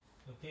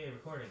Okay,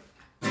 recording.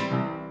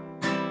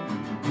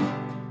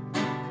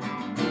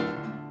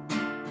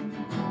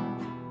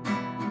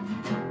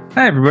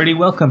 Hi, everybody.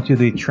 Welcome to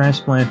the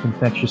Transplant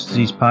Infectious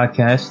Disease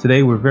Podcast.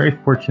 Today, we're very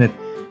fortunate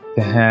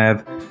to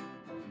have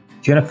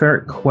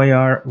Jennifer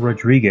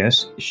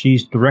Cuellar-Rodriguez.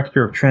 She's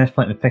Director of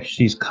Transplant Infectious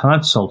Disease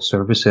Consult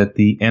Service at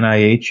the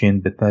NIH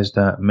in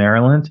Bethesda,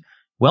 Maryland.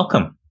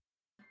 Welcome.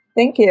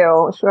 Thank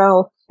you,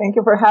 Shrell. Thank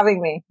you for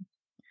having me.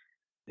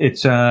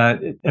 It's a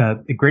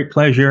great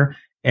pleasure.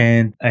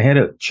 And I had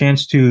a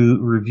chance to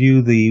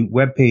review the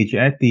webpage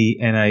at the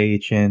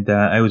NIH, and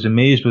I was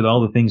amazed with all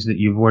the things that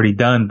you've already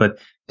done. But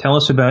tell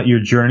us about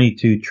your journey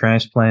to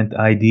transplant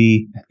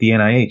ID at the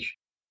NIH.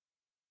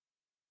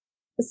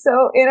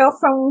 So,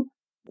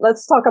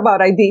 let's talk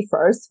about ID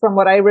first. From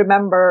what I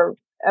remember,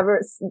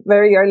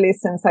 very early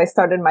since I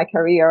started my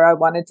career, I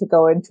wanted to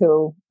go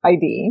into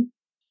ID.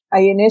 I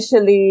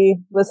initially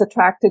was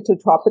attracted to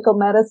tropical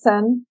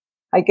medicine.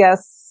 I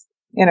guess,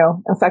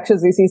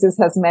 infectious diseases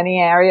has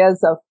many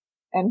areas of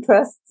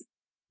interest.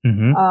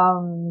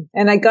 Mm-hmm.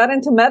 And I got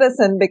into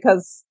medicine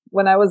because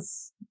when I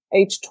was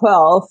age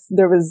 12,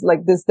 there was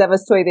like this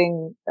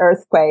devastating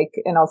earthquake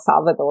in El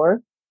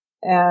Salvador.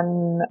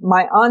 And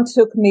my aunt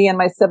took me and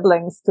my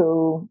siblings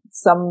to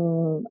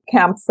some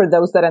camp for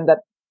those that ended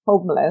up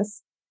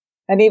homeless.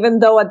 And even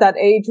though at that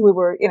age we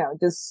were,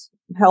 just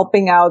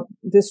helping out,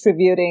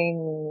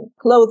 distributing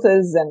clothes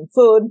and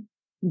food,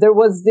 there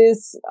was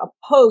this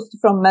post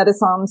from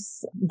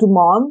Médecins du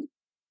Monde,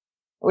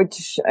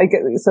 which I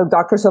guess, so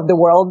Doctors of the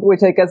World,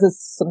 which I guess is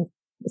some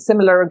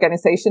similar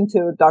organization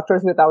to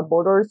Doctors Without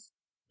Borders,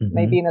 Mm-hmm.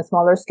 maybe in a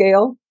smaller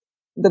scale,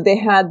 that they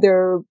had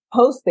their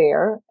post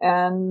there.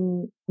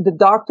 And the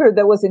doctor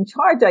that was in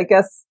charge, I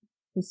guess,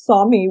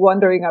 saw me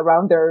wandering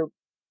around their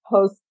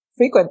post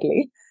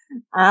frequently,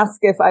 asked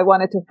if I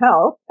wanted to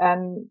help.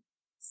 And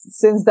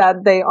since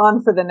that day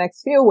on, for the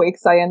next few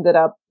weeks, I ended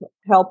up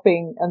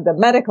helping in the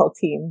medical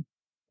team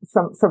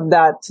from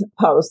that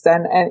post.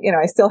 And,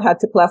 I still had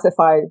to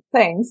classify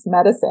things,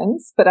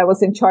 medicines, but I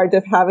was in charge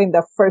of having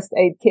the first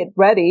aid kit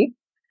ready,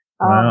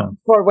 Wow.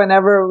 for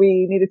whenever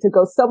we needed to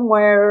go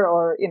somewhere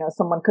or,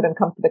 someone couldn't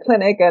come to the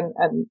clinic,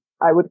 and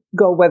I would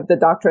go with the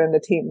doctor and the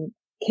team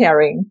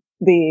carrying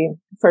the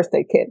first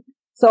aid kit.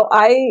 So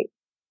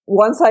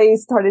once I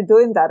started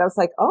doing that, I was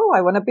like, oh,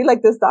 I want to be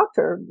like this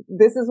doctor.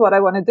 This is what I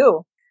want to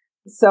do.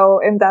 So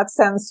in that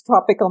sense,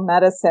 tropical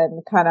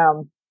medicine kind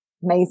of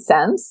made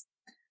sense.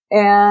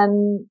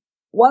 And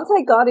once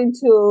I got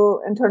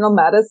into internal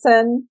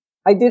medicine,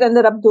 I did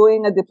ended up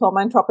doing a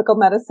diploma in tropical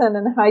medicine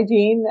and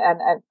hygiene,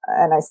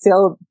 and I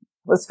still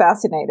was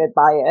fascinated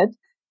by it.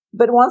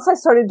 But once I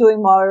started doing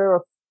more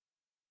of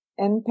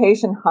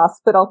inpatient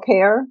hospital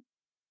care,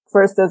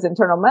 first as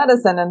internal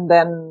medicine and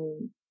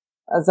then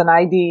as an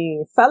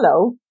ID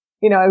fellow,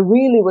 I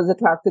really was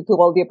attracted to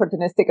all the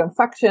opportunistic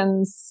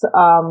infections.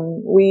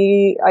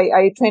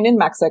 I trained in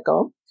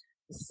Mexico.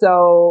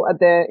 So at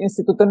the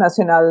Instituto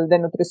Nacional de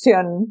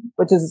Nutrición,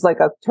 which is like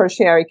a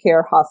tertiary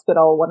care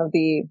hospital, one of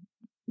the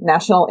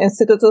National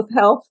Institutes of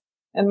Health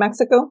in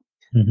Mexico.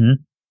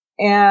 Mm-hmm.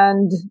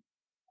 And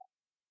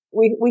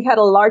we had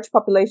a large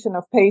population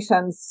of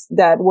patients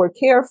that were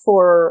cared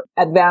for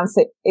advanced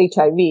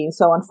HIV.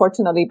 So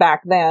unfortunately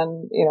back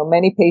then,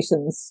 many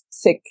patients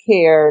seek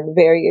care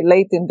very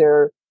late in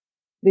their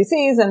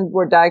disease and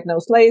were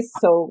diagnosed late.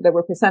 So they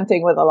were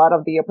presenting with a lot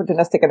of the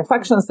opportunistic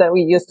infections that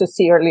we used to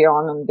see early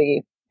on in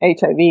the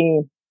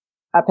HIV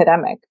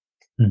epidemic.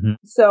 Mm-hmm.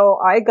 So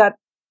I got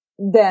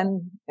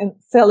then and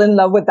fell in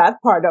love with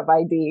that part of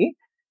ID.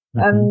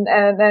 Mm-hmm.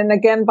 And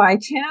again, by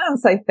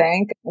chance, I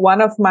think one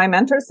of my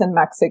mentors in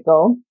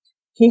Mexico,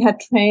 he had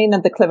trained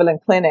at the Cleveland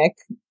Clinic,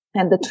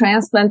 and the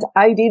transplant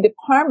ID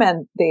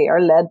department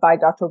there, led by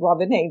Dr.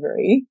 Robin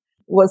Avery,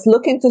 was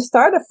looking to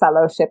start a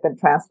fellowship in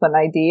transplant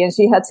ID. And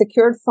she had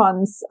secured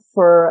funds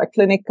for a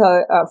clinic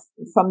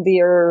from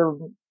their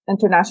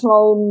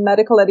International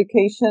Medical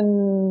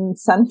Education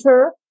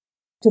Center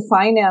to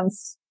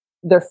finance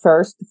their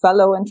first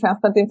fellow in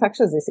transplant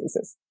infectious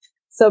diseases.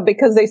 So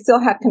because they still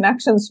had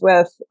connections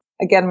with,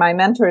 again, my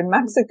mentor in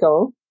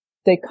Mexico,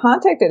 they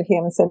contacted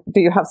him and said, do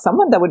you have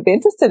someone that would be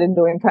interested in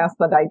doing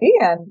transplant ID?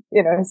 And,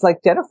 it's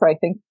like, Jennifer, I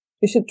think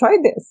you should try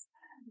this.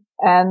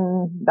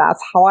 And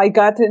that's how I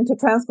got into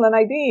transplant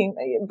ID.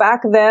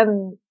 Back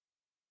then,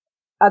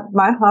 at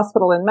my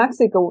hospital in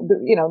Mexico,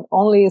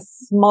 only a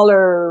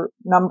smaller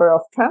number of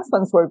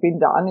transplants were being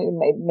done,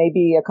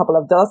 maybe a couple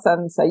of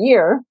dozens a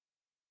year.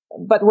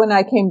 But when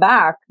I came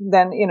back,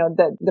 then,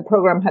 the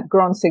program had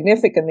grown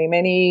significantly.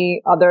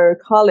 Many other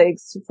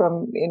colleagues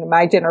from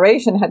my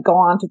generation had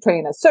gone on to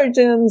train as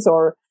surgeons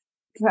or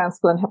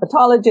transplant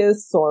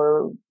hepatologists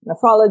or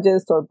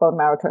nephrologists or bone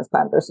marrow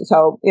transplanters.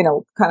 So,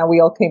 kind of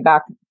we all came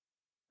back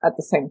at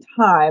the same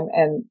time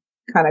and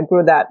kind of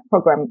grew that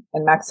program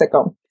in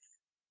Mexico.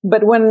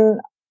 But when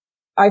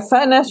I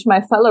finished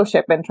my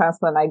fellowship in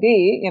transplant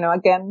ID,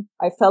 again,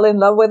 I fell in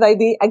love with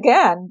ID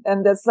again.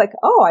 And it's like,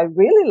 oh, I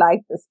really like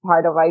this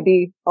part of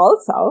ID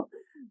also.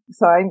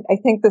 So I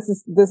think this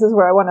is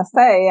where I want to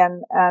stay.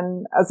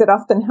 And as it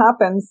often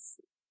happens,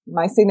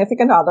 my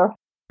significant other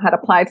had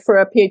applied for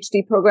a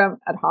PhD program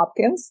at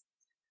Hopkins.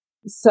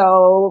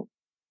 So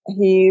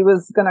he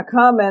was going to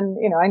come and,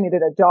 I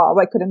needed a job.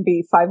 I couldn't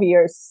be 5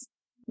 years,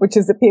 which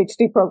is a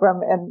PhD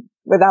program, and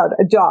without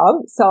a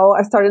job. So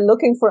I started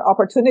looking for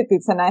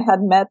opportunities, and I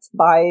had met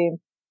by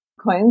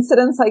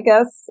coincidence, I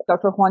guess,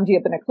 Dr. Juan G.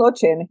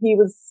 Benecloche, and he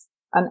was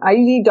an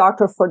ID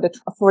doctor for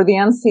the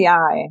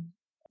NCI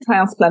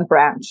transplant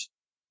branch.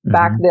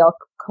 Back they all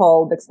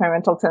called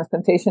experimental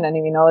transplantation and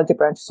immunology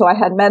branch. So I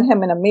had met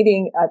him in a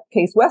meeting at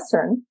Case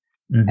Western.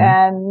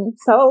 And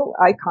so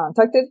I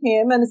contacted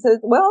him and said,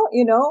 well,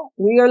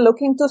 we are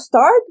looking to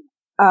start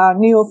a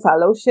new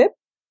fellowship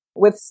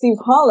with Steve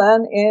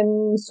Holland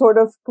in sort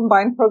of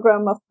combined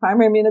program of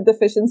primary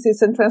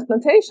immunodeficiencies and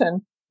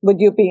transplantation. Would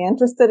you be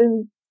interested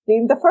in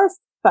being the first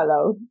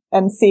fellow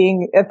and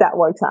seeing if that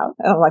works out?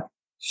 And I'm like,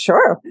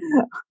 sure.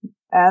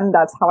 And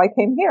that's how I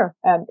came here.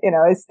 And,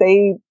 I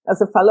stayed as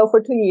a fellow for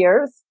 2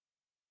 years.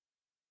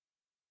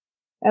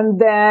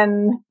 And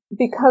then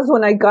because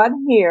when I got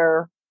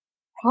here,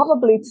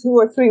 probably 2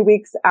 or 3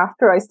 weeks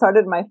after I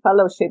started my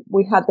fellowship,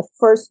 we had the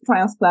first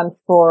transplant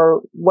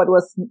for what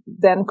was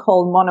then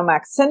called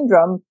monomax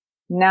syndrome,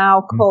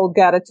 now called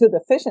GATA2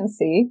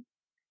 deficiency.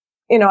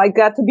 I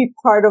got to be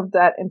part of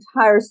that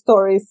entire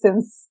story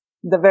since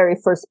the very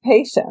first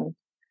patient.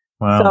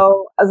 Wow.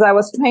 So as I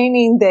was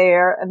training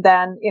there, and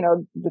then,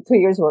 the 2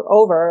 years were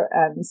over,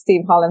 and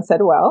Steve Holland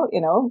said, well,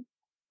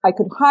 I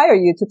could hire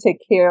you to take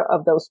care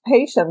of those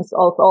patients,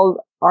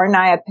 all our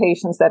NIAID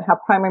patients that have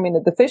primary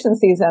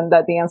immunodeficiencies, and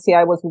that the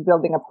NCI was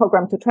building a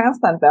program to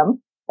transplant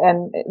them.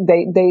 And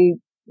they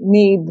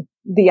need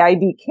the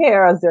ID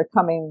care as they're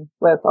coming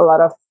with a lot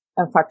of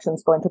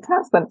infections going to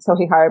transplant. So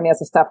he hired me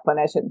as a staff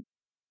clinician.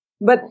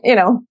 But,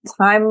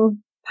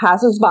 time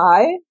passes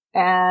by,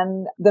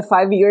 and the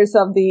 5 years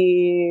of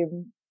the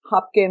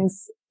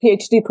Hopkins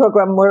PhD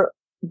program were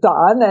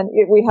done. And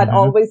we had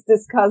always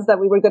discussed that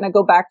we were going to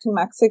go back to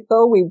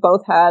Mexico. We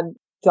both had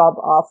job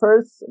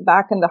offers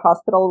back in the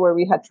hospital where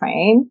we had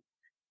trained.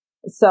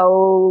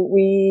 So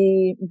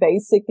we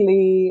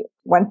basically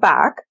went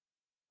back.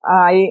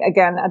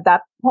 Again, at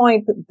that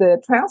point,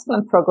 the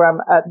transplant program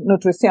at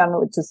Nutrición,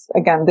 which is,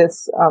 again,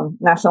 this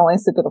National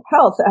Institute of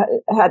Health,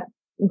 had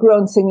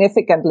grown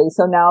significantly.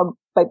 So now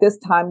by this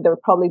time, they were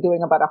probably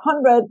doing about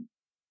 100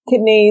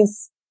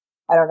 kidneys,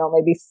 I don't know,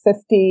 maybe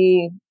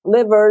 50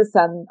 livers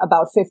and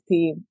about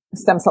 50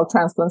 stem cell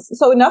transplants.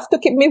 So enough to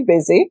keep me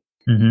busy.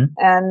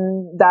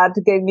 And that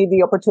gave me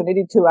the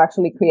opportunity to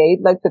actually create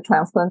like the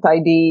transplant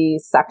ID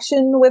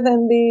section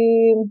within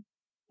the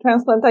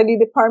transplant ID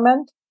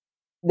department.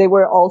 They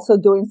were also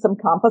doing some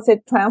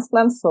composite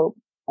transplants, so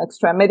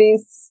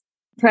extremities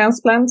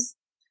transplants.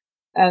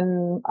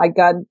 And I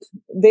got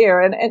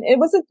there, and it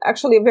was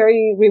actually a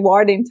very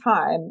rewarding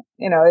time.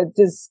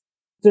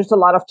 There's a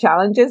lot of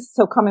challenges.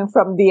 So coming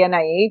from the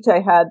NIH, I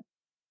had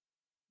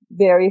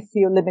very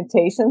few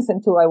limitations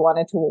into I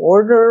wanted to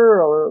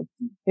order or,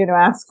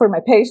 ask for my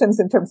patients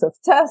in terms of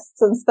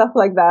tests and stuff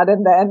like that.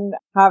 And then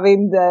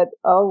having that,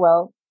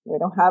 we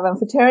don't have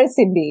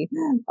amphotericin B.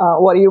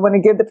 What do you want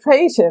to give the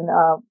patient?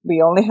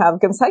 We only have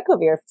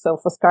ganciclovir. So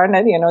for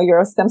Scarnet, you're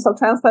a stem cell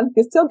transplant,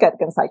 you still get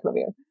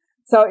ganciclovir.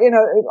 So,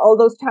 all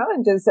those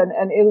challenges,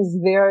 and it was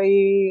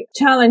very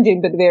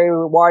challenging, but very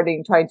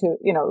rewarding trying to,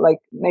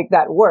 make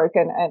that work.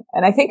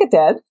 And I think it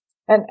did.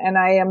 And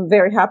I am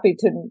very happy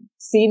to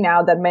see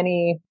now that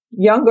many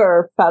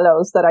younger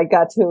fellows that I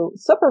got to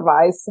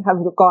supervise have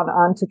gone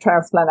on to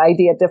transplant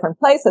ID at different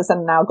places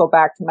and now go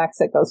back to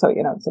Mexico. So,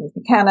 so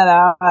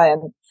Canada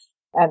and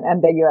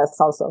the US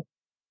also.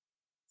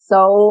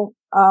 So,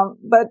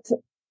 but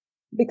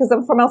because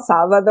I'm from El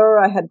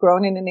Salvador, I had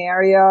grown in an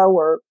area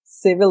where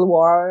civil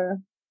war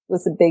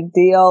was a big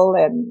deal,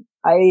 and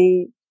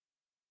I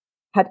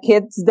had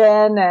kids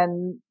then,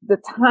 and the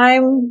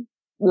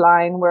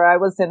timeline where I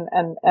was in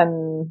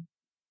and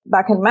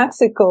back in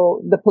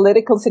Mexico, the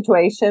political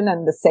situation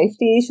and the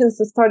safety issues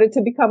started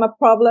to become a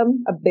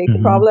problem, a big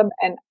problem.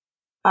 And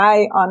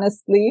I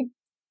honestly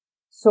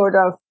sort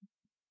of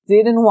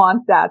didn't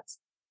want that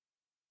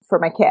for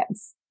my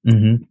kids.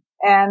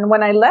 And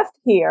when I left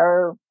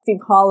here,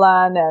 Steve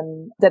Holland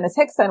and Dennis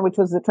Hickson, which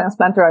was the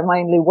transplanter I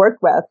mainly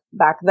worked with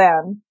back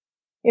then,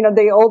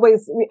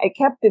 I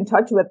kept in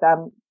touch with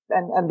them,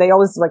 and they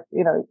always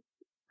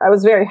I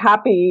was very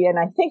happy, and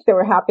I think they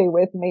were happy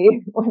with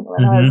me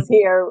when I was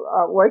here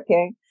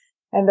working,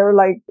 and they were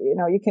like,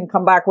 you can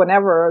come back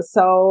whenever.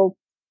 So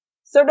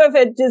sort of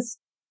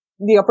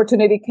the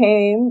opportunity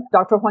came.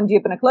 Dr. Juan G.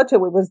 Benecloche,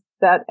 who was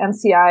that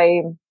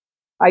NCI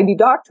ID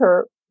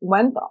doctor,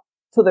 went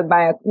to the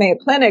Mayo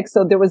Clinic.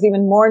 So there was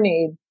even more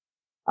need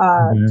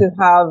to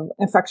have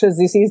infectious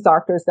disease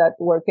doctors that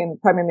work in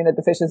primary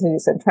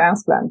immunodeficiencies and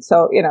transplant.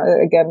 So,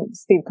 again,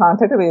 Steve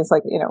contacted me. It's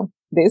like,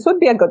 this would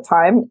be a good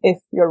time if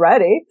you're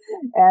ready.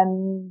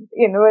 And,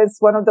 it's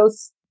one of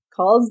those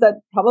calls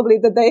that probably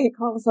the day he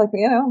calls, like,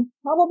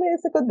 probably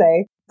it's a good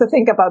day to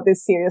think about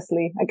this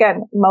seriously.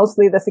 Again,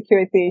 mostly the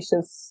security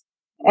issues.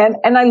 And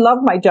I love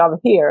my job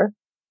here.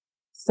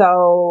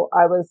 So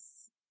I was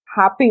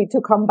happy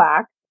to come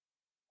back.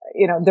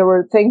 there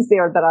were things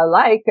there that I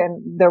like,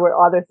 and there were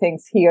other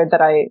things here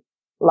that I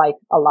like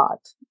a lot.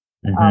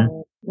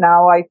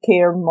 Now I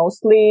care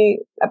mostly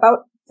about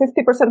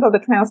 50% of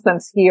the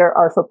transplants here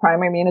are for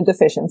primary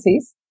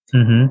immunodeficiencies.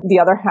 The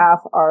other half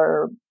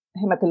are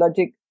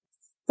hematologic,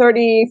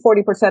 40%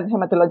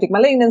 hematologic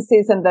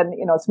malignancies, and then,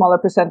 a smaller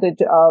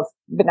percentage of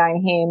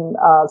benign heme,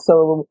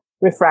 so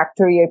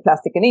refractory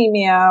aplastic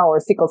anemia or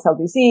sickle cell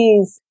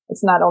disease.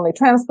 It's not only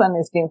transplant,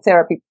 it's gene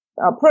therapy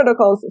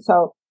protocols.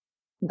 So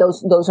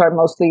those are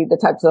mostly the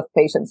types of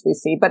patients we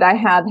see. But I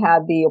had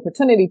the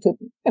opportunity to,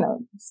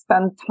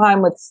 spend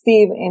time with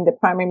Steve in the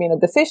primary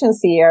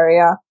immunodeficiency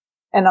area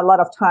and a lot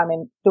of time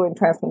in doing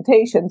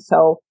transplantation.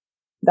 So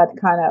that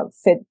kind of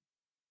fit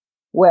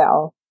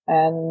well.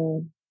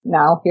 And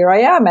now here I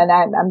am, and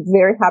I'm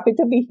very happy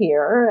to be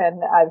here.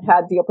 And I've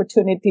had the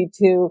opportunity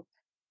to,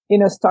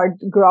 start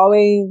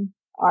growing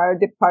our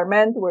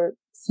department. We're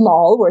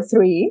small. We're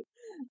 3.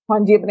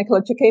 Juan Giovanni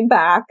came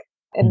back.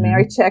 And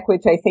Mary Check,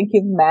 which I think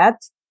you've met.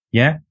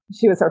 Yeah.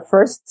 She was our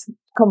first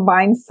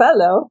combined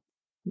fellow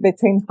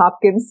between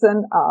Hopkins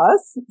and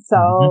us.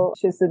 So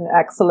she's an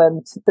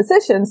excellent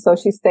physician. So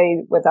she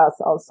stayed with us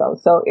also.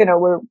 So,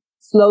 we're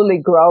slowly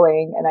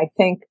growing, and I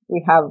think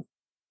we have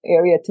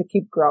area to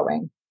keep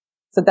growing.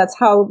 So that's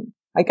how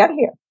I got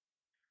here.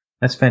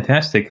 That's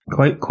fantastic.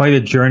 Quite a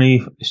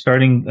journey,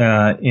 starting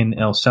in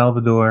El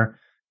Salvador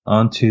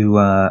onto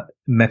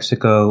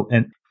Mexico.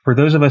 And for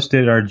those of us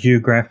that are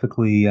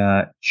geographically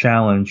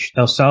challenged,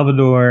 El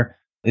Salvador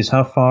is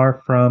how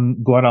far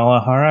from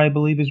Guadalajara, I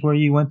believe, is where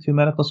you went to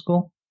medical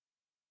school?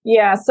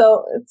 Yeah,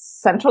 so it's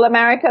Central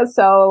America.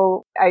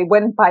 So I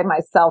went by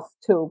myself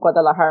to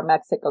Guadalajara,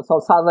 Mexico. So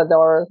El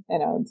Salvador,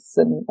 it's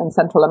in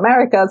Central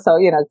America. So,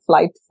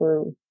 flight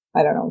for,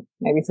 I don't know,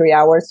 maybe 3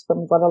 hours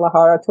from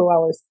Guadalajara, 2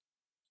 hours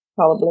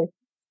probably.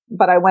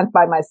 But I went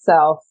by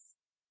myself.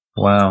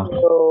 Wow.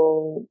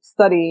 To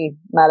study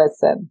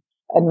medicine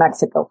in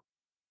Mexico.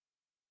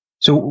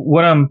 So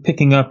what I'm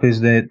picking up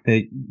is that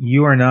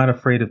you are not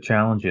afraid of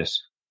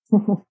challenges.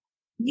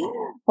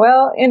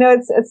 Well,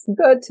 it's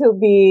good to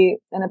be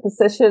in a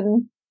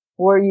position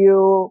where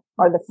you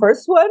are the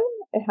first one.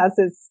 It has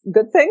its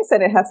good things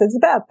and it has its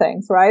bad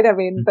things, right? I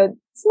mean, but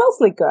it's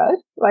mostly good,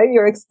 right?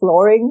 You're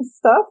exploring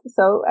stuff.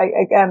 So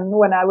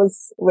when I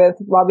was with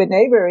Robin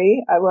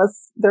Avery, I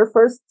was their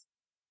first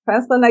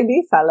Transplant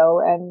ID fellow,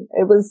 and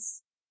it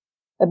was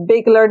a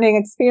big learning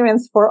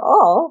experience for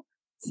all,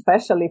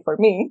 especially for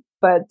me.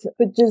 But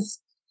just,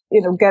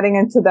 getting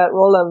into that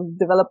role of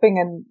developing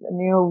a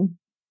new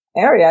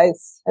area,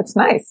 it's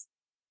nice.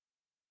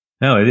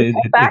 No,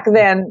 back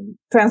then,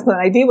 Transplant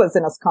ID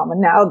wasn't as common.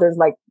 Now there's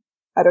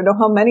I don't know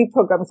how many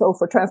programs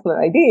offer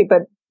Transplant ID,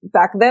 but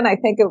back then I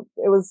think it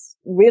was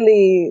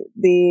really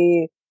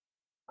the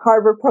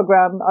Harvard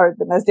program or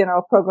the Mass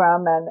General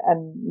program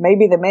and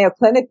maybe the Mayo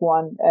Clinic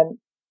one. And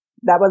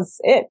that was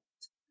it.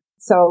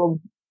 So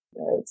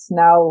it's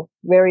now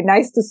very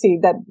nice to see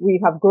that we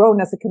have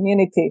grown as a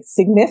community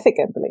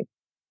significantly.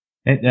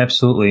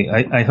 Absolutely.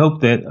 I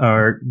hope that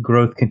our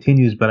growth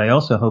continues, but I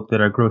also hope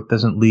that our growth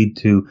doesn't lead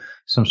to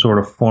some sort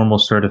of formal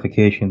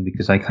certification,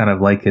 because I kind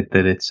of like it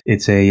that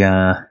it's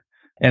an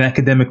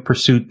academic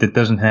pursuit that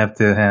doesn't have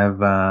to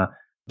have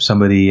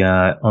somebody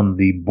on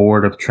the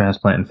board of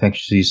Transplant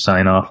Infectious Disease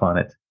sign off on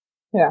it.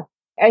 Yeah.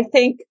 I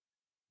think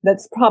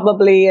that's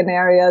probably an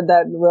area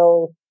that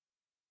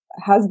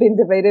has been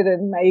debated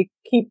and may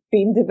keep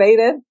being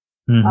debated.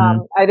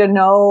 I don't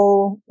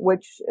know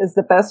which is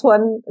the best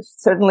one.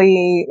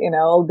 Certainly,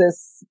 all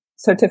these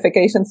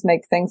certifications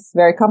make things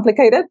very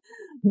complicated,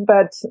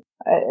 but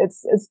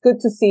it's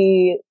good to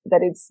see that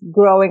it's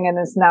growing and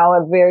is now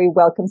a very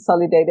well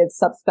consolidated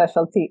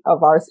subspecialty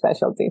of our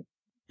specialty.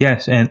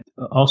 Yes, and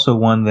also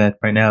one that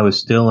right now is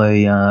still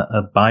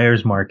a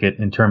buyer's market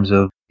in terms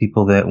of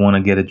people that want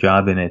to get a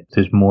job in it.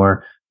 There's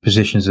more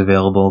positions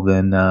available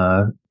than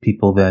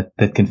people that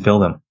can fill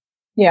them.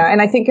 Yeah,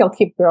 and I think it'll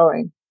keep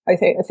growing. I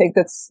think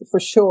that's for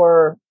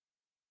sure.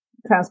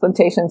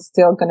 Transplantation is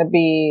still going to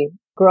be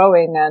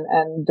growing,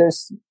 and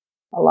there's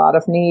a lot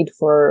of need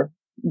for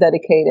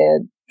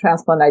dedicated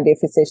transplant ID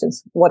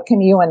physicians. What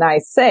can you and I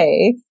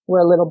say? We're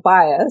a little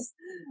biased,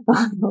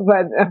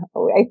 but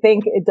I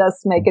think it does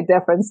make a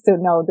difference to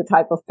know the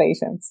type of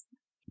patients.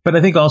 But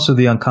I think also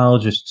the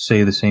oncologists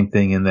say the same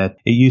thing, in that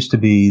it used to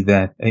be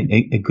that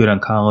a good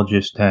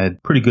oncologist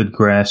had pretty good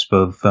grasp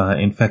of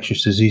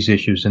infectious disease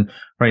issues. And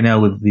right now,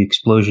 with the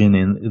explosion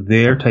in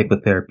their type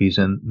of therapies,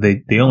 and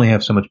they only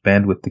have so much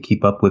bandwidth to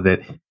keep up with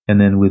it.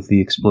 And then with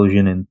the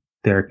explosion in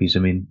therapies,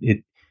 I mean,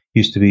 it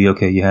used to be,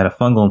 okay, you had a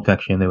fungal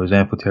infection, there was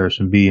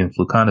amphotericin B and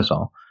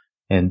fluconazole.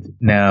 And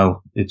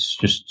now it's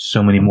just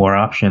so many more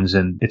options,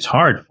 and it's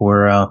hard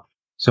for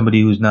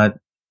somebody who's not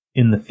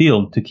in the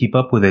field to keep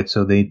up with it.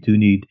 So they do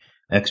need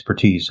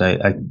expertise.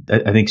 I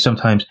think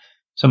sometimes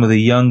some of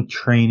the young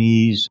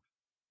trainees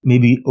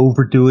maybe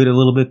overdo it a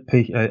little bit.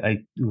 I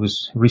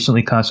was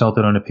recently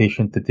consulted on a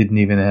patient that didn't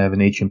even have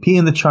an H&P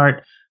in the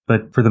chart,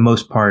 but for the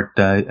most part,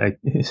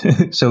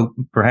 so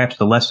perhaps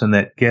the lesson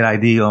that get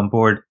ID on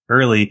board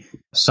early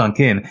sunk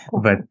in,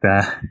 but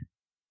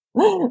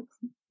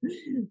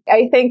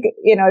I think,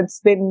 it's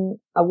been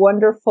a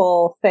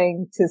wonderful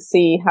thing to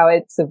see how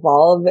it's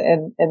evolved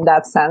in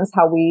that sense,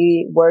 how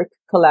we work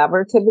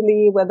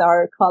collaboratively with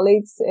our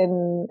colleagues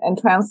in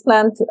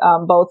transplant,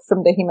 both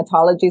from the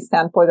hematology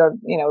standpoint or,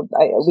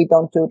 we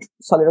don't do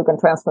solid organ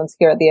transplants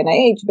here at the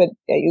NIH, but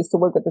I used to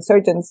work with the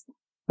surgeons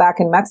back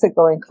in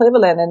Mexico or in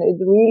Cleveland. And it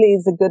really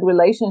is a good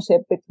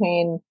relationship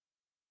between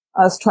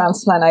us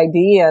Transplant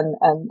ID and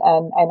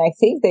I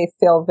think they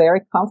feel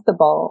very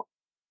comfortable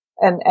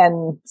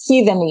and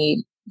see the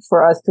need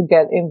for us to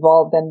get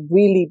involved and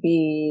really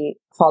be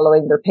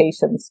following their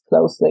patients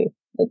closely.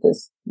 It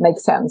just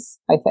makes sense,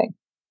 I think.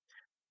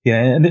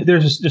 Yeah, and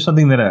there's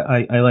something that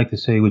I like to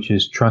say, which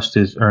is trust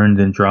is earned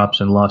in drops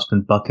and lost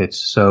in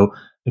buckets. So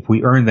if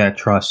we earn that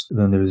trust,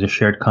 then there's a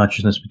shared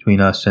consciousness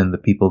between us and the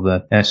people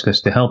that ask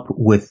us to help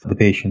with the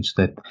patients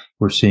that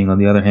we're seeing. On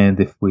the other hand,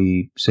 if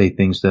we say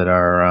things that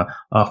are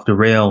off the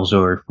rails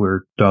or if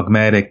we're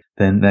dogmatic,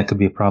 then that could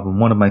be a problem.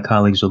 One of my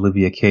colleagues,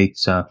 Olivia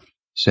Cates,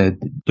 said,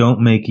 "Don't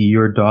make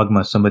your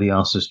dogma somebody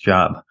else's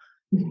job."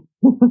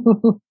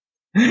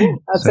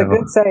 That's a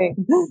good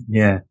saying.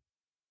 Yeah.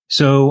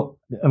 So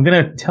I'm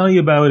going to tell you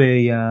about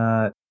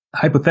a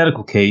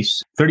hypothetical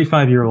case.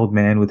 35-year-old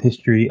man with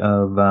history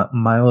of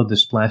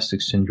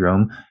myelodysplastic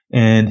syndrome,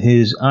 and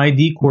his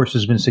ID course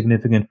has been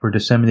significant for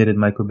disseminated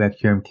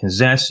Mycobacterium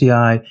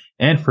casaceae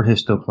and for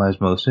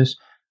histoplasmosis.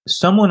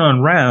 Someone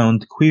on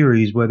round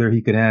queries whether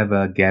he could have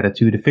a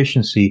GATA2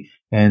 deficiency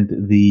and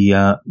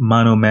the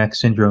monomac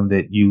syndrome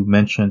that you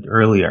mentioned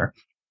earlier.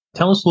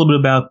 Tell us a little bit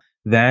about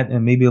that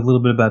and maybe a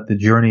little bit about the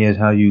journey as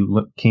how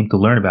you came to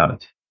learn about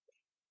it.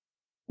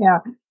 Yeah.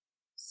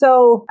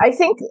 So I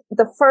think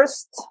the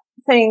first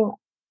thing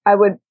I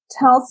would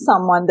tell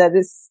someone that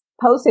is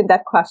posing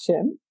that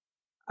question,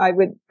 I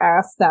would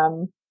ask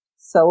them,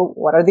 so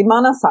what are the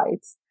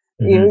monocytes?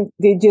 Mm-hmm.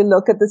 Did you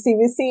look at the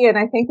CBC? And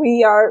I think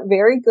we are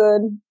very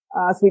good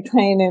as we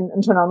train in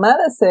internal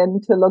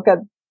medicine to look at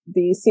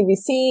the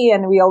CBC,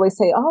 and we always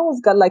say, oh,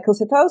 he's got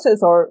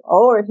leukocytosis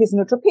or he's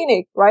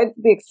neutropenic, right?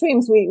 The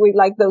extremes, we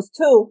like those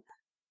too.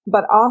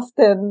 But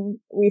often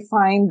we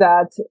find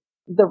that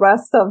the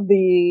rest of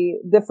the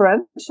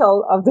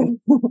differential of the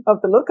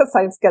of the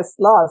leukocytes gets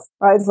lost,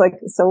 right? It's like,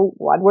 so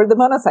what were the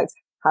monocytes?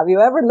 Have you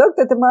ever looked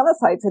at the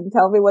monocytes and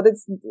tell me what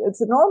it's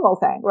a normal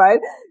thing, right?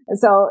 And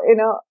so,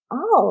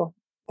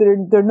 there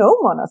are no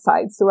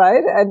monocytes,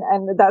 right?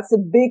 And that's a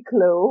big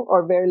clue,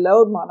 or very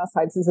low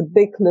monocytes is a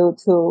big clue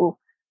to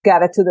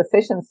GATA2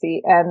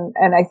 deficiency. And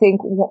I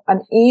think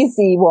an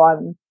easy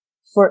one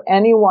for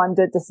anyone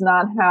that does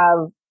not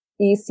have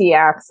easy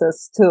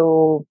access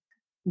to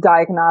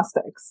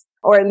diagnostics,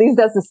 or at least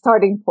that's the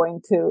starting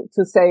point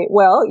to say,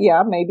 well,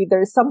 yeah, maybe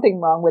there's something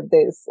wrong with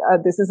this.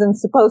 This isn't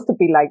supposed to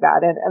be like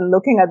that. And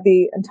looking at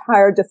the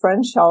entire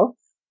differential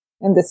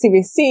in the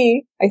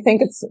CBC, I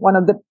think it's one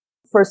of the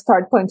first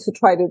start points to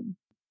try to,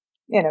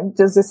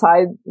 just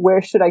decide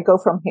where should I go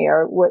from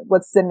here?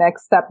 What's the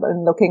next step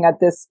in looking at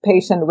this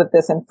patient with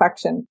this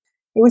infection?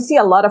 We see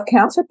a lot of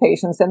cancer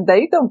patients and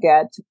they don't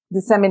get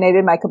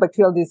disseminated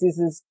mycobacterial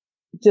diseases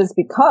just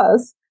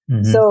because.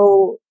 Mm-hmm.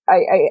 So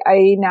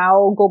I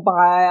now go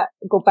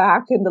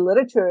back in the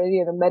literature,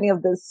 and, many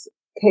of these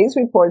case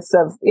reports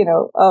of,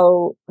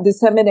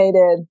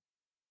 disseminated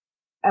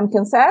M.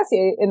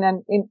 casaceae in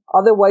an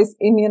otherwise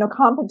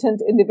immunocompetent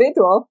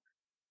individual.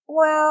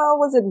 Well,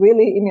 was it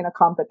really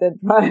immunocompetent?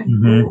 Right?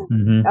 Mm-hmm,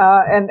 mm-hmm.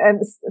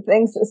 And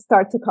things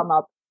start to come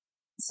up.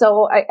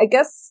 So I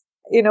guess,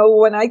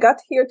 when I got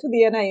here to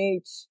the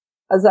NIH,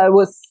 as I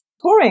was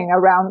touring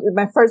around,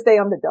 my first day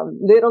on the job,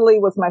 literally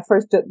was my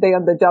first day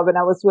on the job, and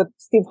I was with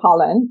Steve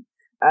Holland,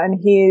 and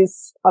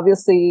he's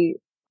obviously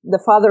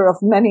the father of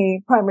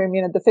many primary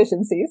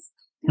immunodeficiencies.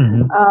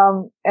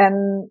 Mm-hmm.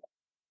 And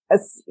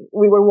as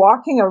we were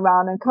walking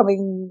around and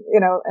coming,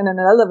 in an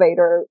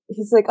elevator,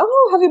 he's like,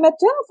 "Oh, have you met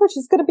Jennifer?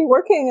 She's going to be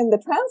working in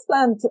the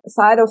transplant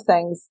side of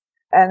things."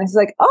 And he's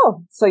like,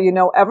 "Oh, so you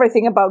know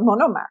everything about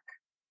monomac?"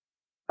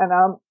 And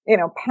I'm,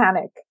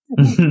 panic.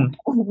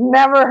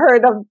 Never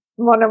heard of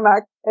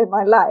monomac in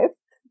my life.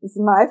 It's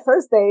my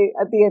first day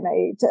at the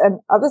NIH, and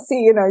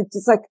obviously,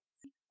 just like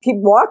keep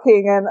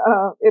walking and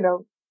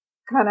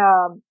kind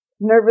of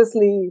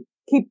nervously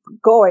keep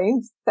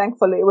going.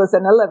 Thankfully, it was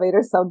an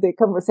elevator, so the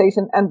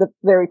conversation ended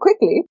very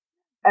quickly.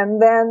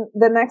 And then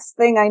the next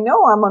thing I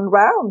know, I'm on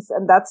rounds,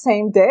 and that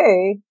same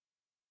day,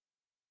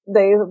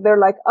 they're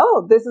like,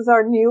 "Oh, this is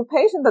our new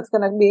patient that's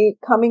going to be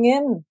coming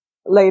in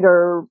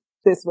later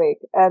this week,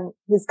 and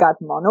he's got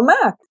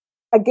monomac."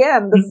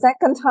 Again, the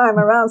second time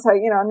around. So,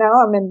 now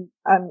I'm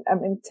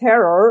in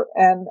terror,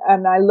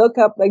 and I look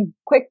up a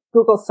quick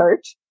Google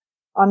search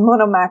on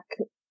monomac,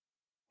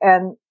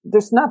 and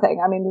there's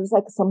nothing. I mean, there's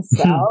like some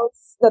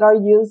cells that are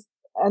used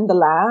in the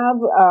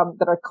lab,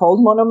 that are called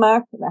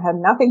monomac, that had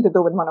nothing to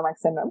do with monomac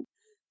syndrome,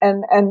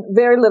 and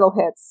very little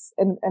hits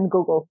in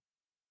Google.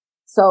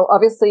 So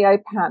obviously I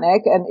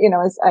panic, and,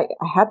 I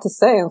had to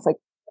say, I was like,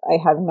 I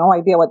have no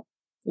idea what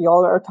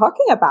y'all are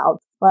talking about.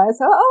 Right?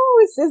 So,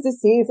 it's this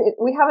disease.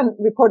 We haven't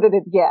reported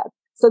it yet.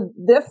 So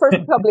their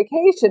first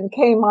publication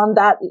came on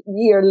that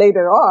year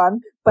later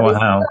on, but it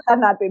still had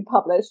not been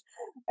published.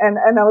 And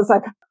I was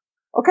like,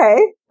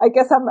 okay, I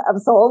guess I'm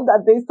absolved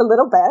at least a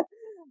little bit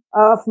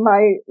of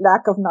my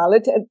lack of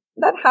knowledge. And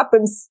that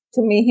happens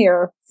to me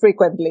here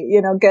frequently,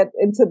 get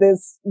into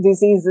these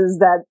diseases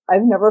that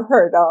I've never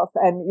heard of.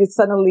 And you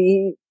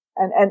suddenly,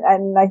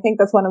 and I think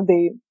that's one of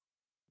the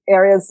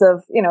areas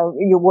of,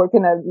 you work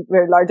in a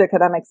very large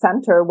academic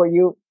center where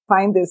you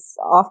find this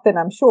often,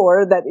 I'm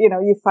sure, that,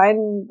 you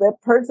find the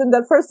person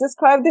that first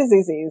described this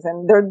disease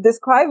and they're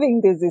describing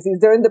this disease.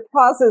 They're in the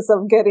process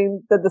of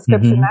getting the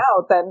description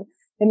out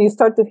and you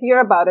start to hear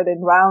about it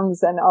in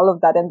rounds and all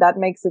of that. And that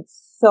makes it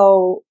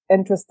so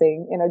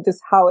interesting,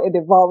 just how it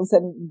evolves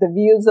and the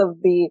views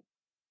of the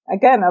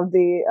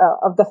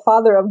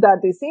father of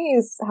that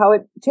disease, how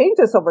it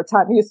changes over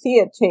time. You see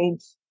it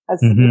change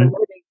as you're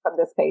learning from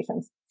these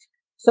patients.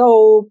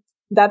 So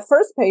that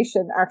first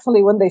patient,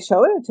 actually, when they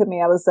showed it to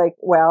me, I was like,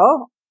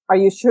 well, are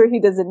you sure he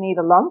doesn't need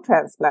a lung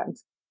transplant?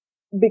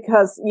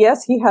 Because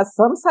yes, he has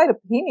some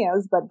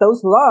cytopenias, but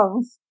those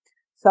lungs,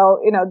 so,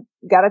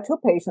 GATA2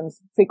 patients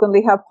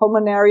frequently have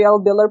pulmonary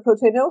alveolar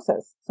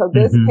proteinosis. So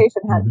this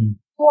patient had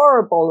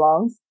horrible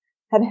lungs,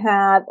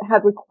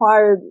 had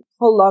required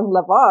whole lung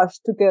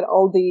lavage to get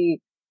all the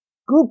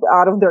goop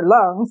out of their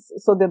lungs.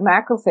 So the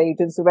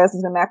macrophages, the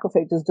resident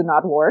macrophages do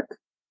not work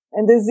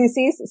in this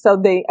disease. So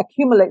they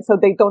accumulate, so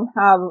they don't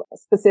have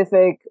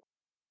specific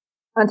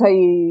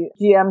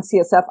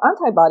anti-GM-CSF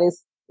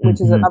antibodies,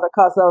 which is another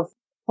cause of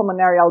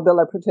pulmonary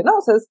alveolar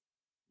proteinosis.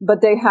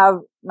 But they have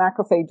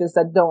macrophages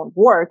that don't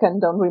work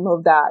and don't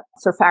remove that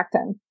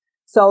surfactant.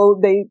 So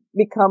they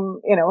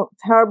become,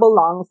 terrible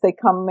lungs. They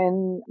come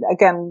in,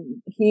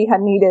 again, he had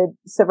needed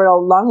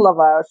several lung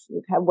lavage.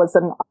 It was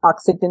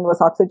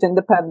oxygen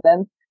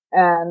dependent.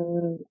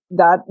 And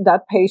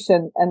that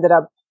patient ended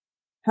up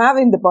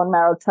having the bone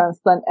marrow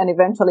transplant and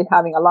eventually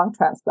having a lung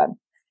transplant.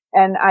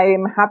 And I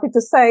am happy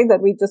to say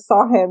that we just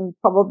saw him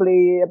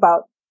probably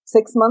about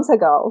 6 months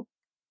ago.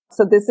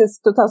 So this is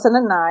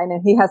 2009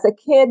 and he has a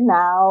kid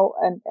now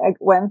and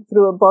went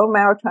through a bone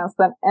marrow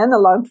transplant and a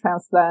lung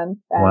transplant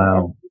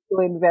and he's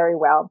doing very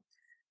well.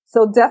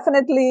 So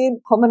definitely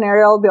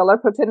pulmonary alveolar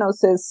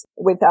proteinosis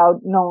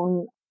without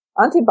known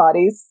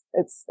antibodies.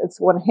 It's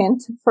one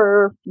hint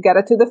for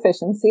GATA2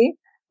 deficiency.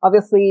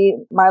 Obviously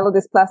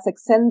myelodysplastic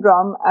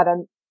syndrome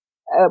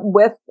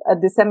with a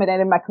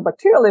disseminated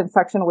mycobacterial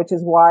infection, which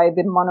is why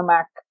the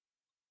monomac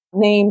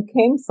name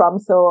came from.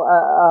 So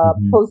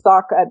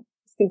postdoc at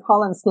Steve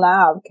Holland's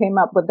lab came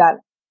up with that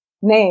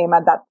name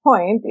at that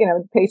point.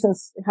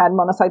 Patients had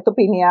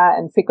monocytopenia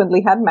and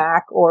frequently had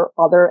MAC or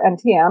other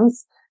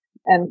NTMs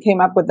and came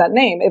up with that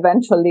name.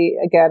 Eventually,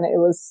 again, it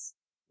was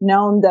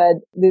known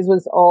that this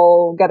was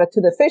all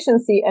GATA2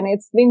 deficiency, and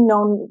it's been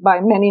known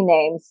by many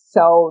names.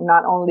 So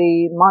not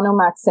only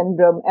monomac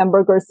syndrome,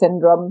 Emberger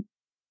syndrome,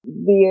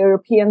 the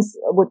Europeans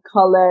would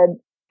call it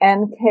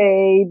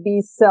NK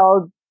B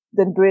cell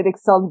dendritic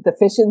cell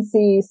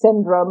deficiency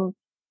syndrome,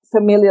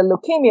 familial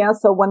leukemia.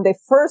 So when they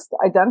first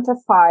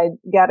identified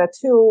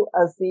GATA2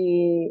 as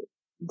the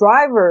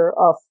driver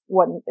of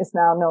what is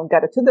now known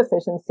GATA2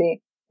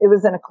 deficiency, it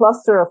was in a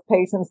cluster of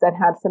patients that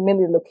had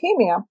familial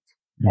leukemia.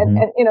 And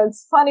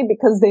it's funny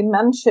because they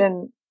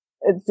mention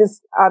it's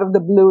just out of the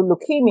blue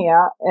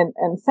leukemia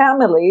and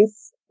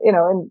families,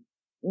 in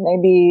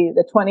maybe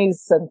the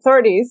 20s and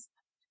 30s,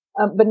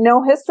 but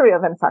no history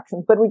of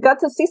infections. But we got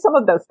to see some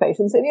of those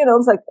patients and,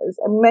 it's like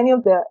many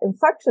of the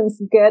infections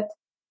get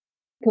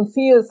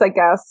confused, I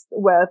guess,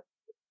 with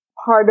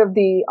part of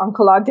the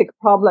oncologic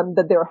problem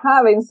that they're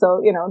having.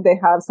 So, they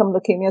have some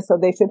leukemia, so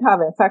they should have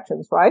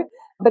infections, right?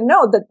 But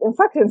no, the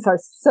infections are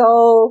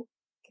so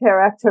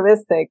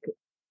characteristic.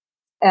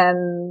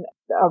 And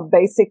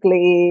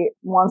basically,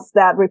 once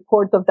that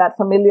report of that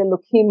familial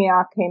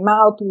leukemia came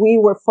out, we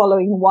were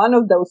following one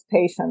of those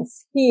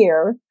patients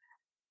here.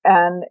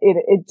 And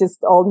it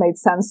just all made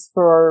sense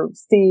for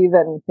Steve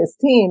and his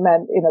team.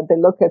 And, they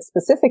look at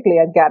specifically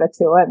at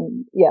GATA2.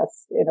 And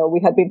yes, we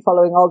had been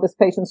following all these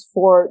patients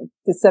for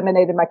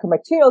disseminated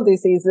mycobacterial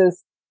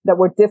diseases that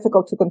were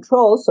difficult to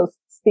control. So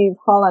Steve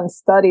Holland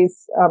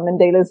studies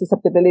Mendelian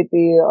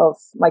susceptibility of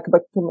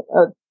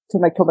to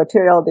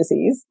mycobacterial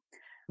disease.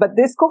 But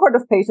this cohort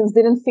of patients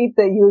didn't fit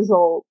the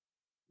usual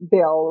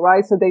bill,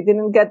 right? So they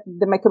didn't get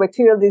the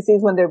mycobacterial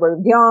disease when they were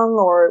young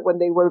or when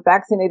they were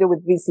vaccinated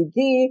with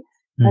BCG.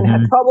 And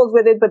had troubles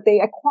with it, but they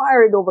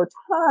acquired over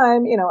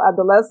time,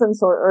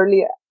 adolescence or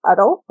early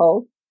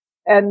adulthood,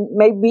 and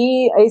may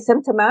be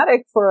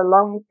asymptomatic for a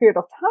long period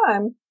of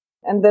time,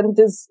 and then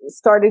just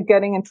started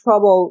getting in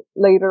trouble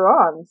later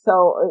on.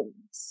 So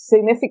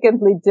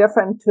significantly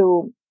different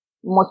to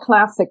more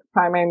classic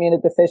primary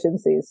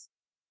immunodeficiencies.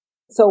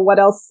 So what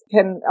else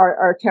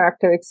are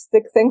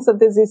characteristic things of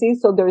this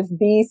disease? So there's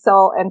B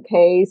cell,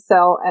 NK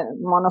cell,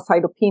 and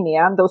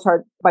monocytopenia. Those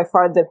are by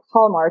far the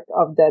hallmark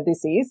of the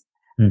disease.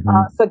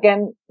 So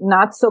again,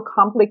 not so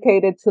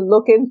complicated to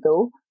look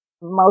into.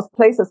 Most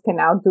places can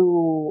now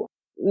do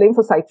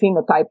lymphocyte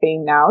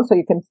phenotyping now. So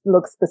you can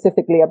look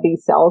specifically at B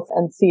cells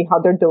and see how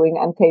they're doing,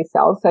 NK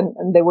cells,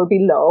 and they were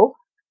below.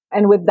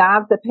 And with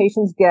that, the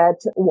patients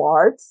get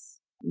warts.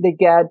 They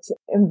get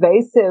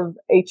invasive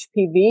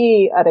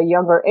HPV at a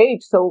younger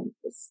age. So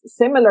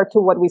similar to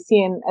what we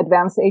see in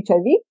advanced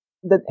HIV,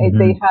 that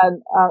they had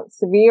a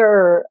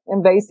severe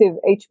invasive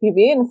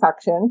HPV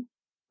infection.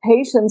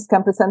 Patients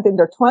can present in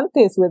their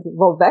 20s with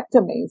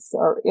vulvectomies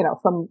or,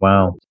 from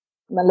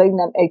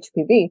malignant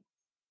HPV.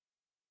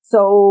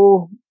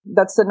 So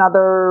that's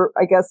another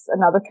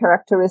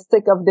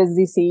characteristic of this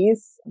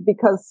disease,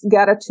 because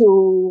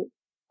GATA2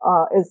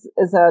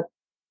 is a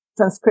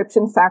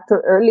transcription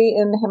factor early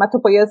in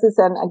hematopoiesis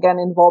and again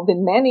involved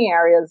in many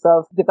areas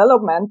of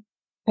development.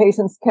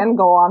 Patients can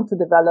go on to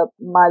develop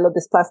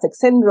myelodysplastic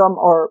syndrome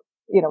or,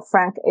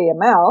 frank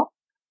AML,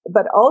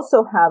 but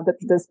also have the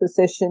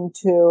predisposition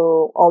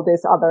to all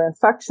these other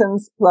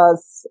infections,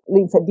 plus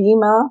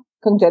lymphedema.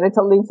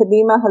 Congenital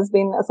lymphedema has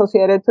been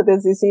associated to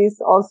this disease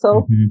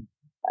also.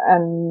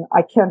 And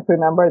I can't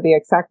remember the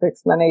exact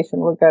explanation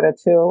we'll get it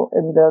to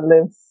in the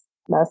lymph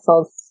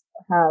vessels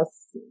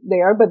has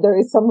there, but there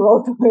is some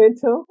role to it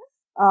too.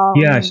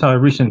 I saw a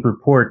recent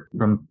report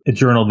from a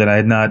journal that I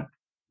had not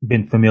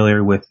been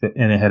familiar with,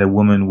 and it had a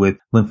woman with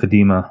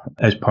lymphedema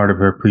as part of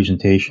her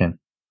presentation.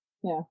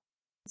 Yeah.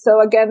 So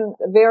again,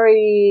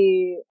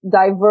 very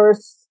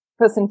diverse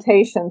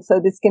presentation. So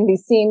this can be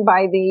seen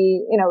by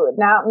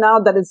now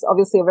that it's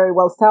obviously a very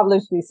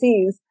well-established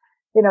disease,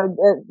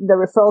 the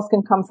referrals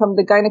can come from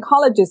the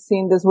gynecologist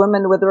seeing this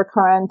woman with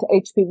recurrent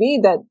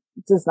HPV that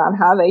does not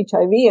have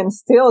HIV and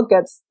still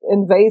gets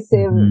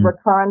invasive,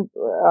 recurrent,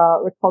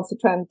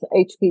 recalcitrant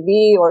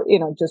HPV or,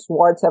 just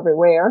warts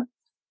everywhere.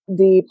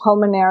 The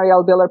pulmonary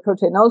alveolar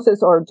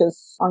proteinosis or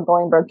just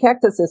ongoing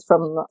bronchiectasis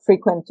from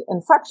frequent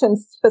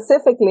infections.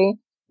 Specifically,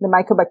 the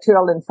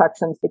mycobacterial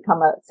infections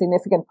become a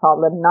significant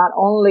problem, not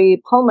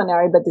only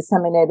pulmonary, but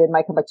disseminated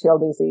mycobacterial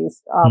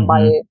disease,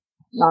 by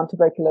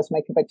non-tuberculous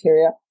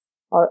mycobacteria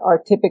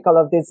are typical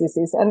of this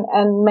disease.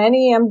 And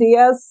many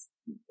MDS,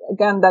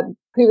 again, that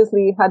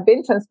previously had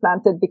been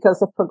transplanted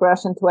because of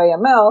progression to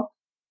AML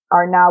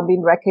are now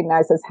being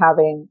recognized as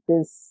having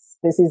this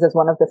disease as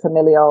one of the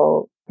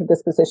familial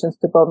predispositions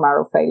to bone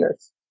marrow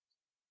failures.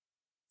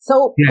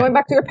 So going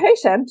back to your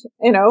patient,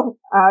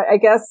 I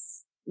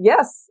guess,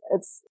 yes,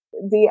 it's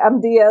the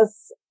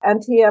MDS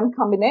NTM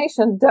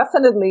combination.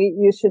 Definitely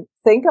you should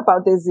think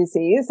about this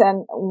disease.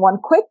 And one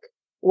quick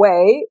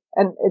way,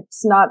 and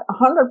it's not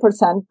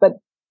 100%, but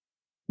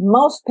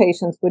most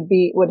patients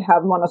would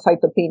have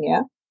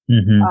monocytopenia.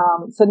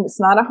 So it's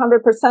not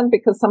 100%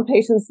 because some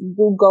patients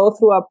do go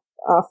through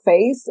a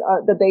phase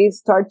that they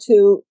start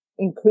to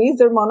increase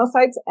their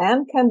monocytes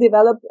and can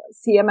develop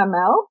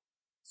CMML.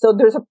 So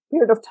there's a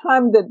period of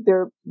time that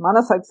their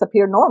monocytes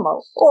appear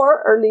normal,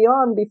 or early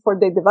on before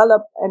they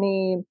develop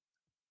any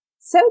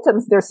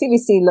symptoms, their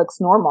CBC looks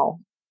normal.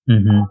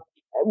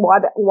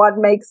 What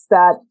makes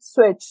that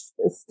switch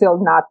is still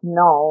not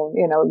known.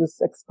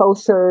 This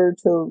exposure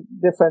to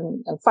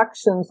different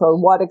infections or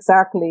what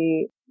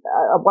exactly,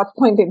 at what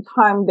point in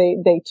time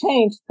they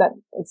change, that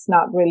it's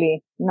not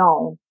really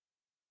known.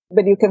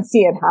 But you can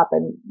see it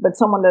happen. But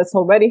someone that's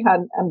already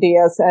had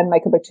MDS and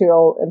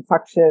mycobacterial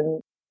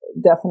infection,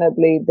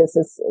 definitely this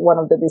is one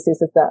of the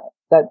diseases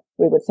that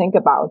we would think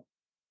about.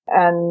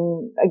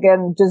 And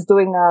again, just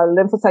doing a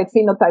lymphocyte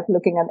phenotype,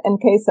 looking at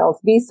NK cells,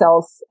 B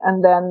cells,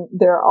 and then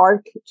there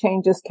are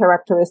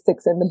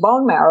characteristics in the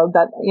bone marrow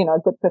that, a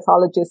good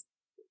pathologist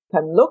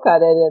can look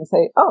at it and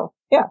say, oh,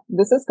 yeah,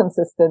 this is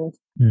consistent,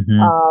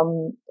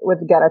 with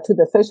GATA2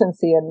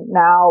 deficiency. And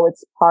now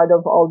it's part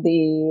of all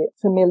the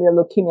familial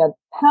leukemia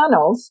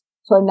panels.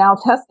 So now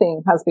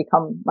testing has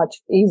become much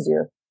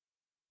easier.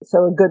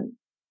 So a good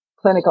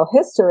clinical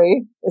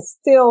history is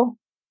still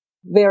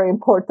very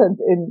important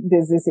in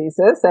these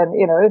diseases. And,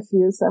 if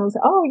you say,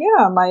 oh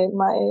yeah, my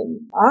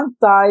aunt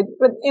died,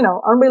 but,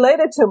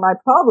 unrelated to my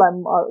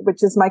problem,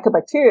 which is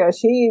mycobacteria,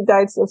 she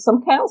died of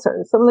some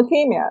cancer, some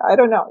leukemia. I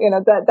don't know,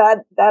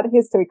 that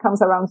history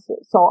comes around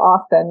so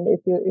often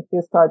if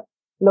you start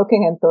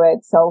looking into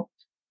it. So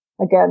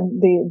again,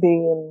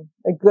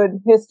 a good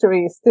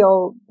history is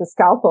still the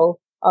scalpel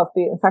of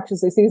the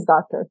infectious disease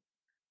doctor.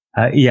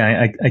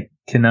 I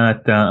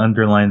cannot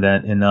underline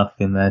that enough,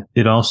 in that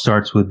it all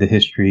starts with the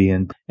history.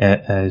 And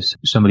as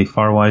somebody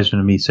far wiser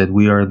than me said,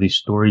 we are the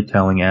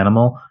storytelling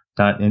animal,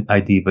 not in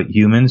ID, but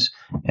humans.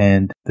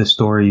 And the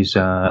stories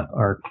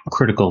are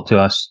critical to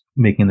us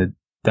making the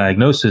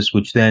diagnosis,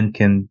 which then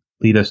can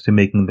lead us to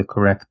making the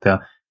correct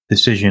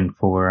decision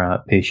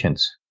for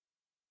patients.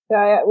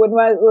 Yeah, when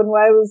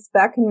I was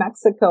back in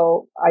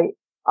Mexico, I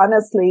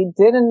honestly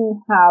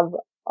didn't have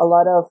a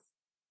lot of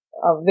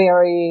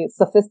very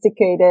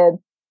sophisticated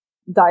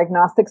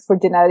diagnostics for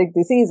genetic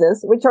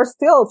diseases, which are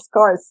still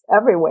scarce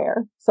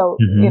everywhere. So,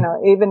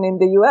 even in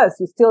the US,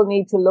 you still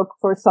need to look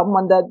for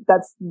someone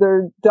that's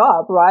their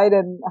job, right?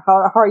 And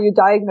how are you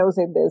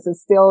diagnosing this?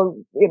 It's still,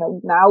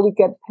 now we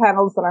get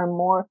panels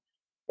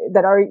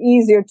that are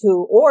easier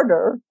to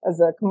order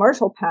as a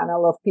commercial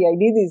panel of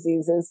PID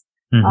diseases.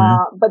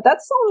 But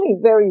that's only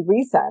very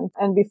recent.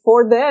 And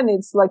before then,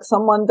 it's like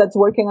someone that's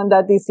working on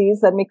that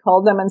disease. Let me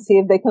call them and see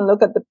if they can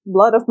look at the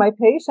blood of my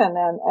patient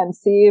and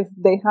see if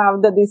they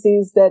have the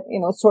disease that,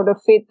 sort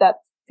of fit that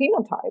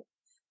phenotype.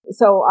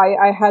 So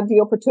I had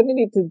the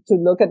opportunity to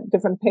look at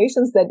different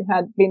patients that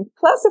had been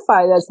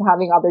classified as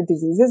having other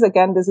diseases.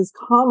 Again, this is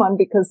common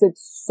because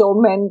it's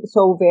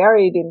so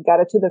varied in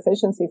GATA2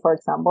 deficiency, for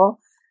example,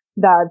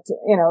 that,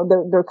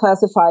 they're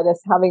classified as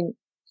having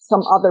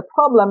some other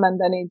problem, and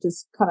then you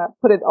just kind of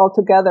put it all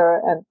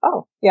together and,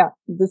 oh, yeah,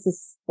 this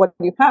is what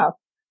you have.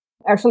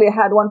 Actually, I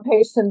had one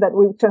patient that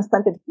we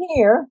transplanted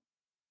here,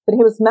 but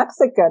he was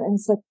Mexican, and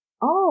he's like,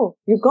 oh,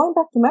 you're going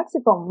back to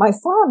Mexico. My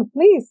son,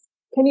 please,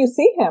 can you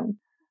see him?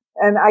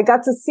 And I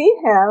got to see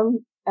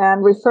him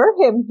and refer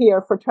him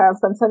here for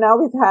transplant. So now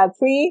we've had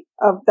 3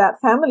 of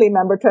that family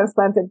member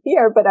transplanted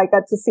here, but I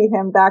got to see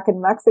him back in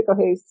Mexico.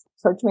 He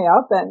searched me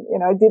up and,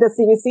 I did a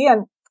CBC,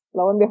 and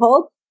lo and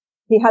behold,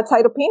 he had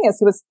cytopenias.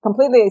 He was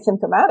completely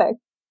asymptomatic,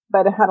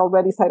 but had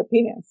already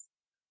cytopenias.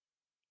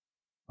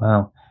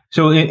 Wow.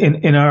 So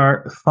in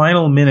our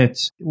final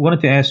minutes, I wanted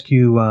to ask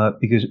you,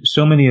 because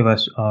so many of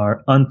us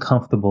are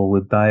uncomfortable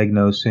with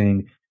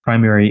diagnosing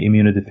primary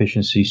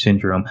immunodeficiency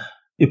syndrome.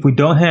 If we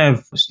don't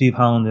have Steve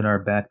Holland in our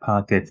back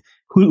pocket,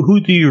 who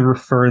do you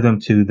refer them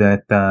to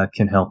that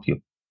can help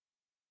you?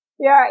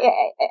 Yeah,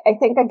 I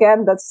think,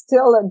 again, that's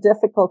still a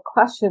difficult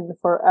question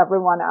for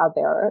everyone out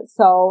there.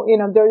 So,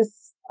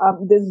 there's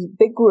this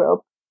big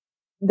group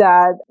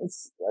that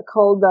is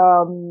called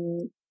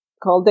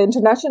the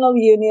International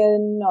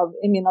Union of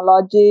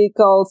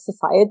Immunological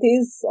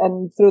Societies,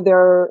 and through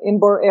their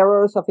inborn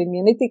errors of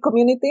immunity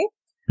community,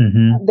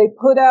 they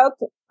put out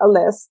a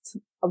list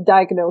of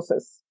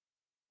diagnoses.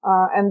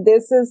 And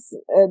this is,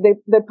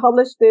 they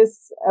publish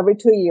this every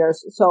 2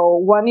 years. So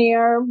 1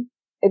 year,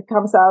 it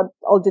comes out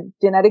all the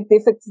genetic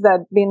defects that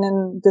have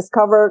been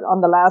discovered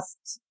on the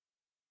last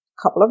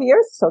couple of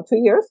years, so 2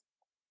 years.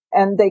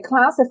 And they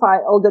classify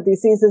all the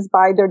diseases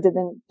by their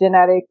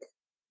genetic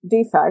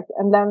defect.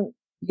 And then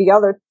the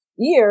other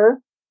year,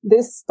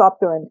 this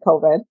stopped during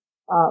COVID,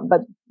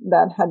 but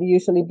that had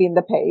usually been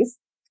the case.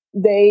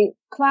 They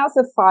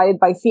classify it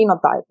by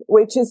phenotype,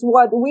 which is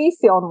what we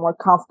feel more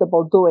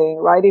comfortable doing,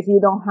 right? If you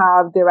don't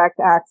have direct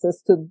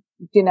access to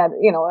genetic,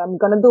 I'm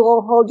going to do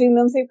a whole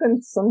genome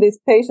sequence on this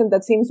patient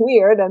that seems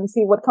weird and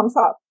see what comes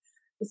up.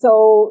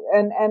 So,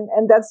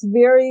 and that's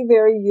very,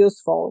 very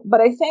useful.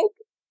 But I think,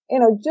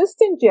 just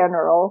in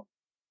general,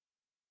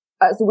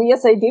 as we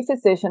as AD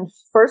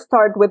physicians first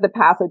start with the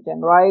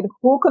pathogen, right?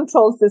 Who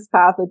controls this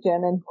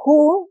pathogen, and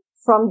who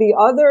from the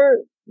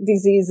other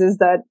diseases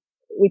that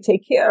we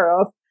take care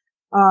of?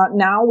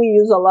 Now we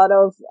use a lot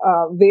of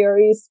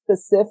very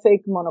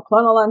specific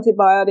monoclonal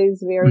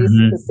antibodies, very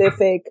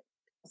specific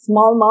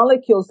small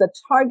molecules that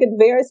target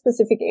very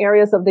specific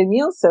areas of the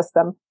immune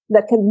system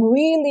that can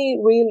really,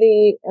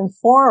 really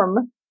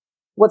inform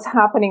what's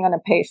happening on a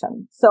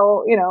patient.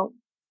 So,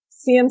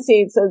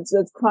 CMC,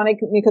 it's chronic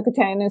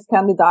mucocutaneous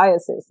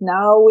candidiasis.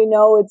 Now we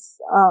know it's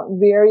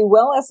very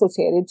well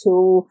associated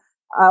to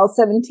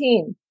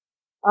IL-17.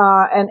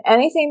 And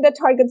anything that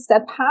targets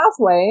that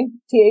pathway,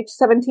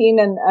 Th17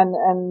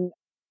 and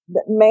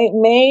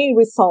may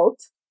result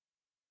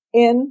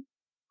in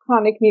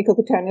chronic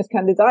mucocutaneous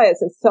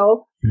candidiasis.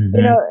 So,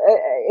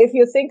 if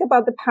you think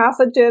about the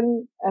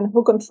pathogen and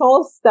who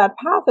controls that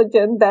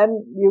pathogen,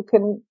 then you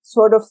can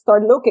sort of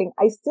start looking.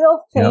 I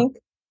still think,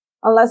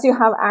 unless you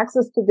have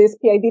access to these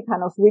PID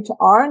panels, which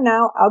are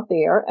now out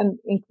there and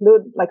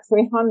include like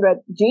 300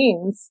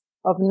 genes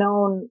of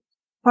known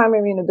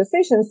primary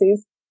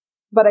immunodeficiencies,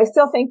 but I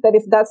still think that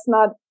if that's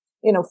not,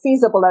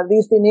 feasible, at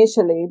least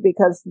initially,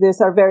 because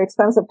these are very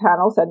expensive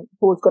panels and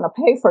who's going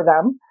to pay for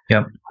them?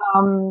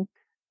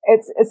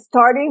 It's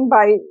starting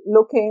by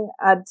looking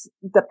at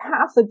the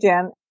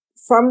pathogen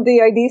from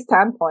the ID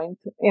standpoint.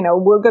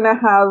 We're going to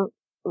have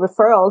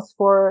referrals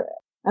for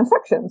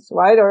infections,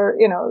 right? Or,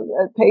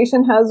 a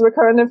patient has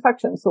recurrent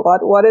infections. So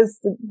what is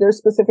their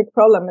specific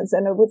problem is?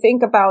 And if we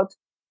think about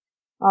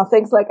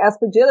things like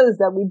aspergillus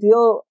that we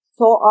deal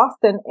so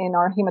often in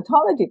our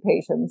hematology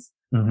patients,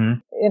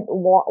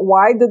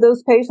 why do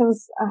those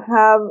patients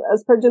have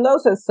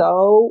aspergillosis?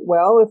 So,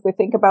 well, if we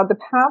think about the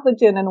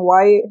pathogen and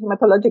why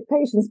hematologic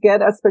patients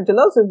get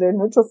aspergillosis, their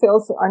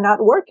neutrophils are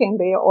not working,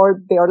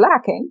 they're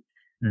lacking.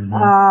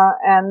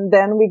 And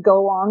then we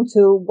go on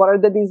to what are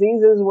the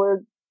diseases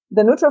where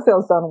the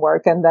neutrophils don't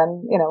work, and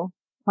then,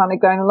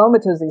 chronic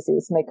granulomatous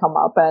disease may come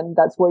up, and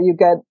that's where you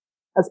get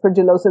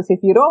aspergillosis if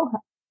you don't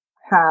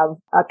have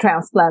a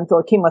transplant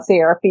or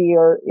chemotherapy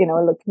or,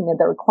 leukemia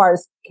that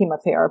requires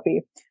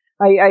chemotherapy.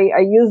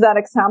 I use that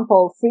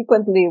example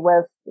frequently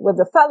with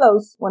the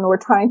fellows when we're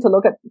trying to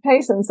look at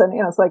patients, and,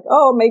 it's like,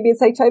 oh, maybe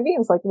it's HIV.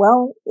 It's like,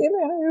 well,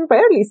 you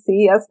rarely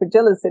see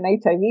aspergillus in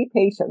HIV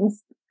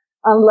patients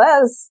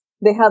unless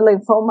they had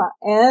lymphoma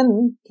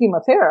and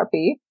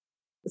chemotherapy.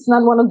 It's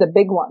not one of the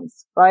big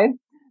ones, right?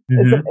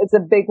 It's a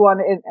big one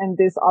in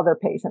these other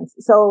patients.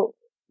 So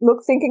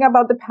thinking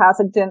about the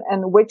pathogen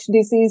and which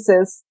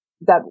diseases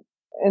that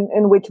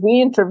in which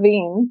we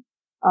intervene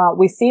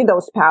we see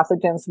those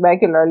pathogens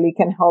regularly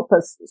can help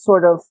us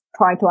sort of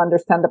try to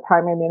understand the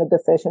primary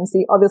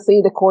immunodeficiency.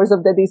 Obviously, the course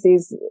of the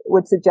disease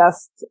would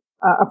suggest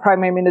a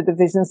primary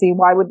immunodeficiency.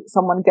 Why would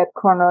someone get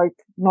chronic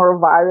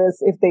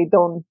norovirus if they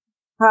don't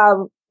have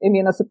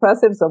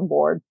immunosuppressives on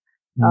board,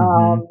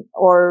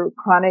 or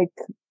chronic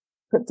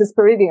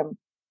cryptosporidium?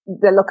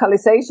 The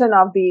localization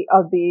of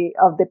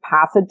the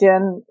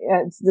pathogen,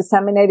 it's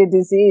disseminated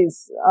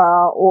disease,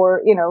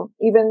 or,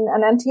 even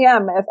an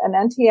NTM.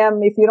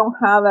 If you don't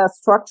have a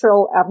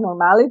structural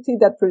abnormality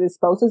that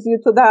predisposes you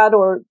to that,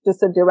 or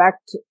just a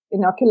direct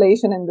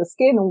inoculation in the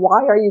skin,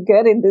 why are you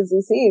getting this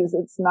disease?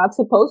 It's not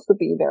supposed to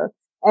be there.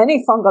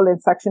 Any fungal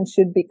infection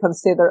should be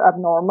considered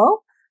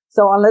abnormal.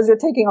 So unless you're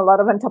taking a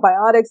lot of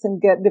antibiotics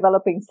and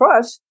developing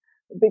thrush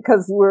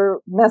because we're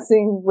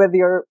messing with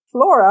your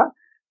flora,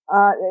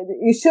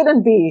 you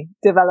shouldn't be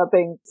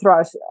developing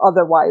thrush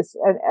otherwise.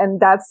 And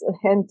that's a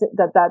hint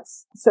that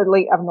that's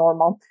certainly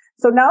abnormal.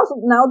 So now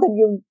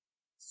that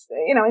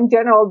in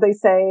general, they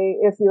say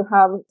if you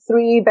have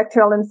 3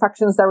 bacterial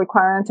infections that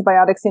require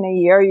antibiotics in a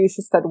year, you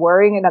should start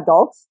worrying in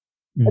adults.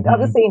 But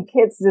obviously in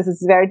kids, this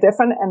is very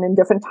different. And in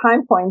different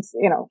time points,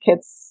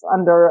 kids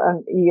under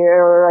a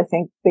year, I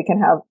think they can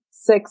have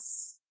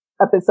 6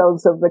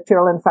 episodes of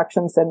bacterial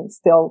infections and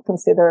still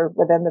consider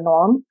within the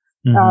norm.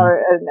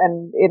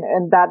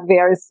 And that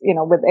varies,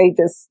 with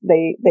ages,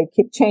 they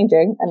keep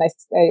changing. And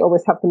I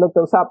always have to look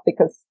those up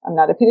because I'm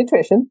not a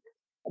pediatrician.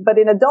 But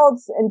in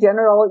adults in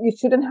general, you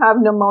shouldn't have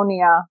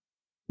pneumonia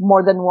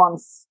more than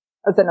once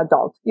as an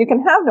adult. You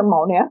can have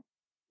pneumonia,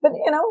 but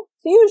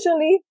it's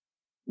usually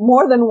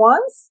more than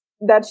once.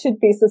 That should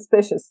be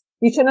suspicious.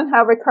 You shouldn't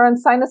have recurrent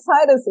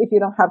sinusitis if you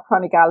don't have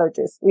chronic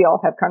allergies. We all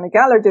have chronic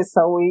allergies,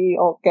 so we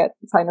all get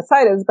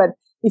sinusitis. But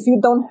if you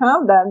don't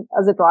have that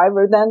as a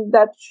driver, then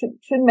that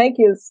should make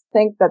you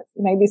think that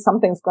maybe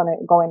something's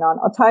going on.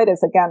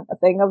 Otitis, again, a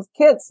thing of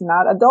kids,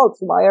 not adults.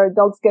 Why are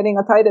adults getting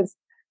otitis?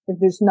 If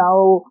there's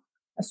no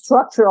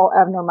structural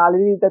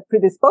abnormality that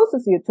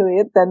predisposes you to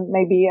it, then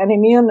maybe an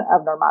immune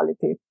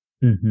abnormality.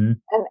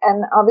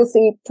 And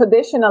obviously,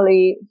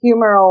 traditionally,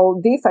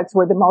 humoral defects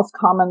were the most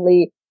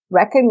commonly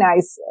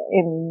recognized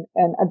in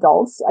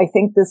adults. I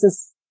think this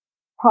is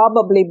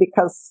probably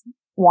because,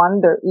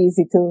 one, they're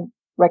easy to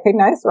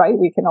recognize, right?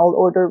 We can all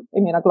order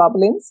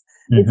immunoglobulins.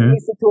 It's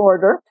easy to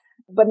order.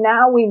 But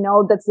now we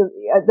know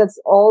that's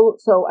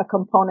also a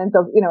component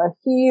of, a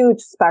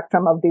huge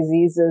spectrum of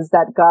diseases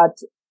that got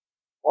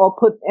all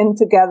put in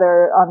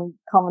together on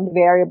common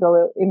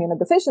variable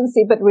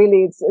immunodeficiency. But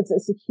really,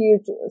 it's a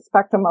huge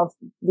spectrum of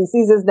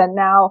diseases that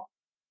now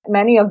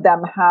many of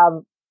them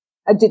have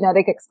a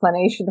genetic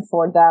explanation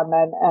for them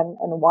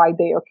and why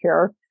they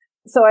occur.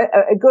 So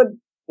a good,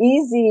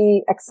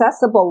 easy,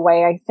 accessible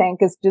way, I think,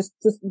 is just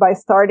by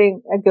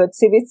starting a good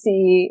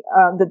CVC,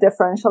 the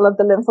differential of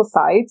the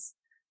lymphocytes,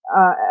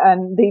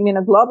 and the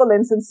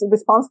immunoglobulins in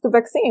response to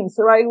vaccines,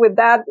 right? With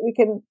that, we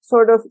can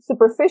sort of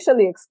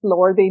superficially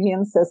explore the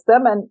immune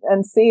system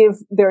and see if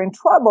they're in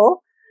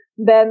trouble,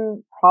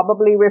 then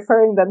probably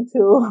referring them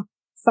to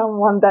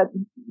someone that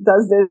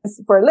does this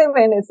for a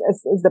living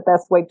is the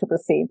best way to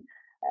proceed.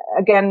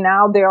 Again,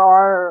 now there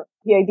are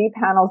PID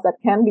panels that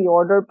can be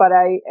ordered, but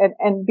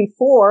and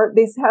before,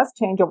 this has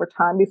changed over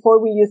time.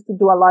 Before, we used to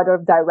do a lot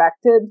of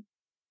directed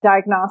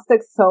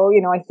diagnostics. So,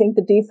 I think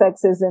the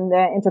defects is in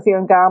the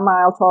interferon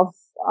gamma IL-12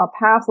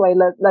 pathway.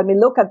 Let me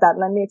look at that.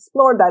 Let me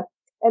explore that.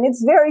 And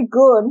it's very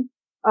good,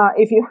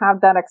 if you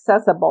have that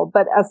accessible.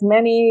 But as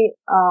many,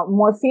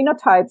 more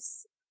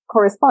phenotypes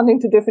corresponding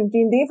to different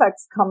gene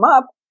defects come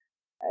up,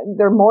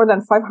 there are more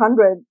than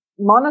 500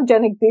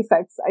 monogenic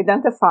defects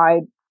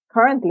identified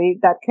currently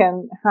that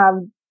can have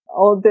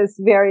all these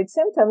varied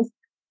symptoms.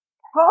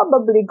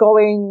 Probably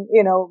going,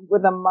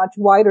 with a much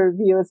wider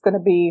view is going to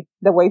be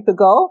the way to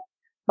go.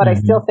 But I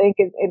still think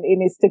it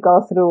needs to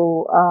go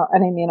through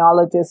an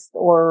immunologist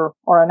or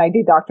an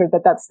ID doctor.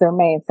 That's their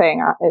main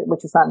thing,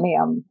 which is not me.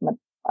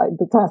 I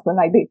do transplant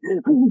ID.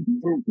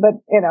 But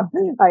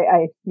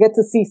I get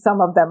to see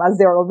some of them as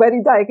they're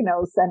already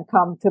diagnosed and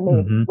come to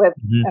me with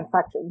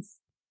infections.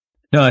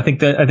 No, I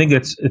think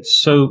it's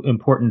so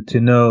important to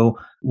know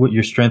what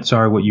your strengths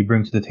are, what you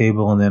bring to the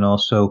table, and then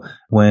also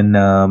when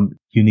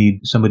you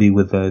need somebody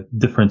with a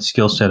different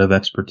skill set of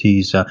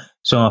expertise.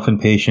 So often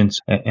patients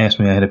ask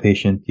me, I had a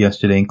patient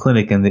yesterday in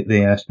clinic, and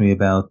they asked me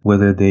about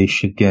whether they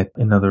should get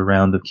another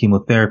round of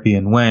chemotherapy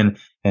and when.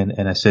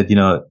 And I said,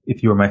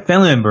 if you were my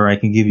family member, I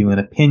can give you an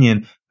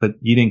opinion, but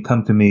you didn't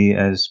come to me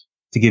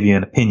to give you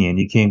an opinion.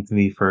 You came to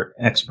me for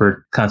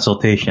expert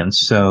consultations.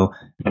 So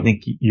I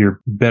think you're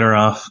better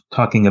off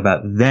talking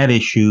about that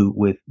issue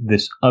with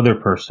this other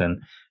person.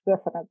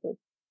 Definitely.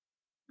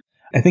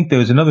 I think there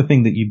was another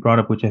thing that you brought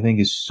up, which I think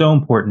is so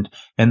important,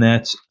 and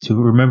that's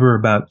to remember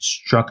about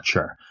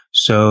structure.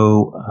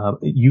 So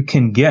you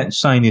can get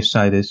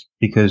sinusitis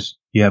because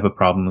you have a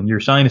problem with your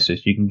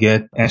sinuses. You can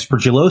get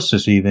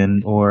aspergillosis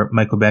even, or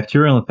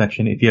mycobacterial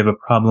infection if you have a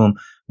problem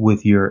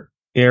with your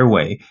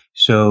airway.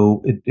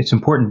 So it's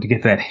important to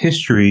get that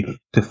history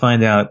to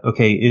find out,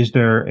 okay, is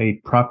there a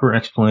proper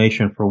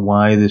explanation for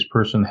why this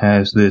person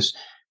has this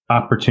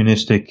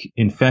opportunistic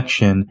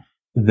infection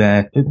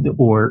that,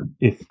 or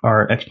if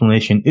our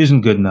explanation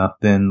isn't good enough,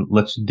 then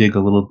let's dig a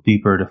little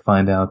deeper to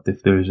find out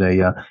if there's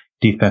a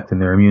defect in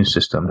their immune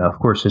system. Now, of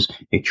course, as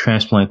a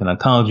transplant and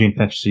oncology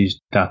infectious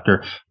disease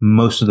doctor,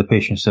 most of the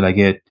patients that I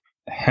get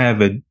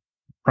have a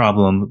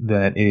problem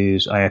that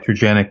is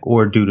iatrogenic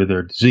or due to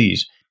their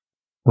disease,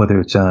 whether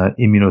it's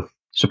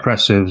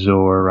immunosuppressives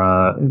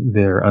or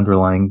their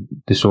underlying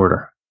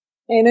disorder.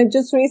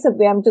 Just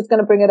recently, I'm just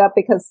going to bring it up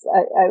because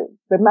I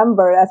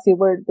remember as you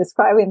were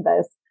describing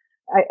this,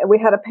 we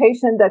had a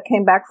patient that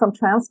came back from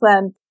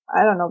transplant,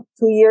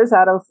 2 years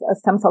out of a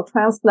stem cell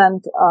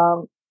transplant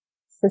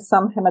for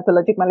some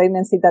hematologic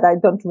malignancy that I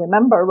don't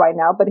remember right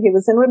now, but he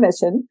was in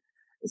remission.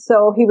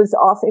 So he was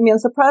off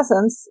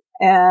immunosuppressants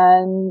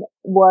and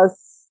was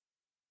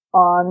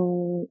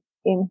on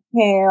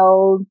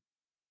inhaled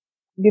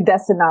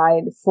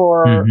budesonide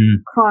for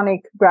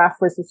chronic graft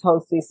versus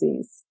host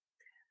disease,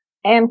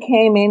 and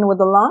came in with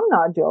a lung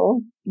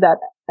nodule that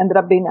ended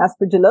up being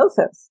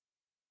aspergillosis.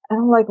 And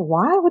I'm like,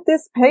 why would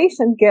this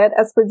patient get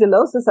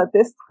aspergillosis at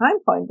this time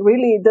point?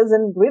 Really, it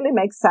doesn't really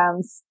make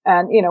sense.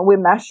 And, we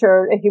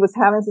measured, he was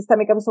having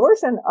systemic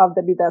absorption of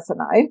the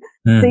budesonide,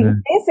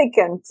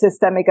 significant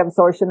systemic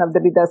absorption of the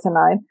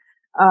budesonide.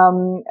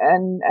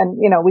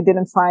 We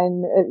didn't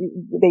find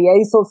the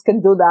azoles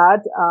can do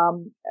that.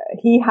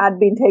 He had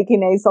been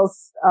taking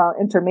azoles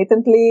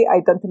intermittently. I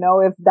don't know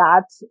if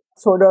that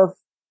sort of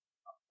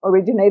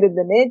originated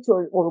the niche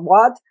or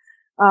what.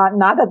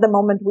 Not at the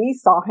moment we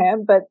saw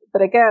him, but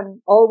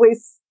again,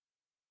 always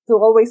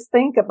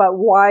think about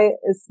why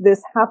is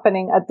this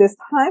happening at this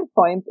time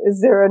point?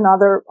 Is there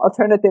another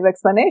alternative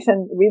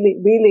explanation?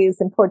 Really is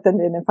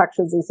important in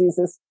infectious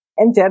diseases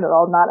in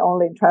general, not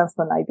only in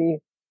transplant ID.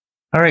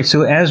 All right.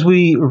 So as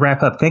we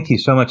wrap up, thank you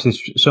so much.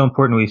 It's so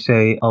important we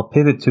say. I'll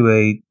pivot to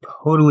a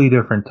totally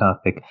different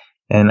topic.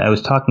 And I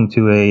was talking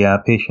to a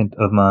patient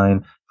of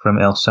mine from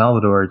El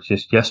Salvador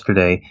just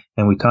yesterday,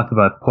 and we talked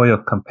about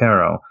pollo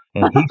campero.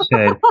 And he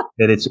said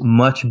that it's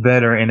much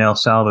better in El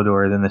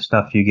Salvador than the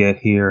stuff you get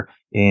here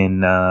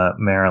in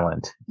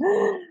Maryland.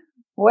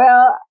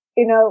 Well,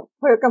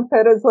 pollo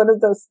campero is one of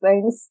those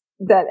things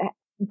that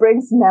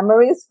brings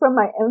memories from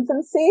my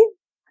infancy.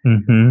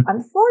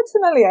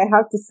 Unfortunately, I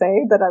have to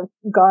say that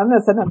I've gone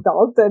as an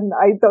adult, and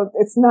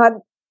it's not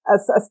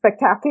as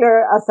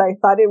spectacular as I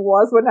thought it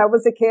was when I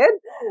was a kid.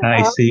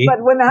 I see.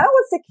 But when I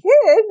was a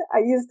kid, I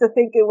used to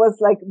think it was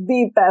like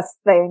the best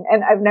thing,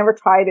 and I've never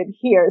tried it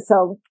here,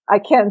 so I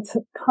can't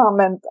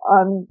comment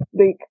on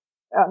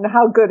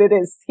how good it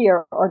is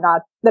here or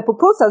not. The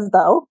pupusas,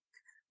 though,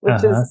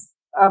 which is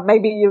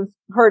maybe you've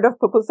heard of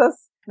pupusas.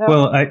 No?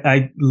 Well,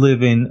 I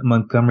live in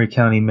Montgomery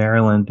County,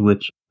 Maryland,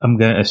 which I'm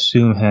going to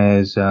assume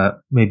has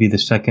maybe the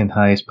second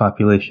highest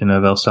population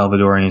of El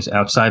Salvadorians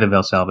outside of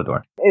El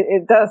Salvador.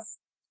 It does.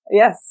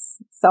 Yes.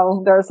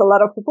 So there's a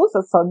lot of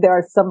pupusas. So there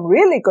are some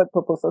really good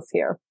pupusas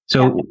here.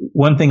 So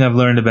one thing I've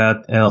learned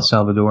about El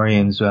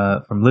Salvadorians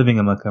from living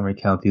in Montgomery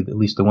County, at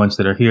least the ones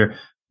that are here,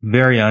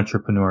 very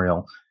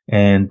entrepreneurial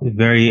and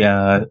very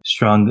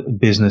strong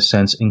business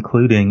sense,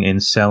 including in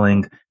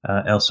selling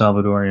El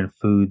Salvadorian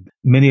food.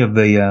 Many of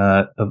the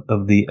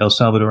of the El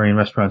Salvadorian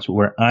restaurants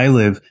where I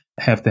live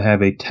have to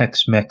have a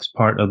Tex-Mex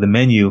part of the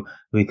menu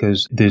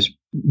because there's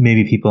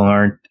maybe people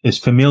aren't as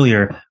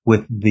familiar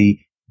with the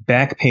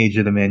back page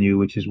of the menu,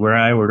 which is where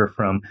I order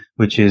from,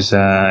 which is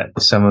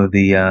some of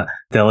the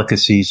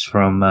delicacies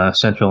from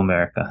Central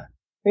America.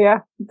 Yeah,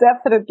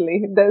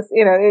 definitely.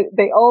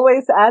 They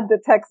always add the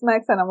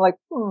Tex-Mex, and I'm like,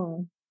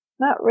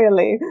 not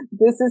really.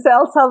 This is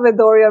El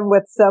Salvadorian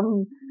with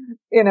some,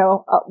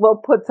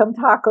 we'll put some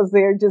tacos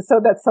there just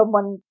so that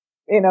someone,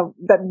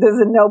 that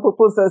doesn't know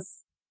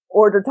pupusas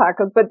order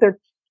tacos. But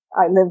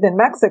I lived in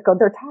Mexico.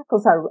 Their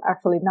tacos are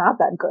actually not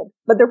that good,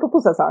 but their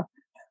pupusas are.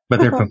 But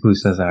their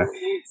pupusas are.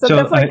 So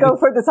definitely go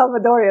for the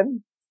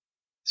Salvadorian.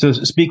 So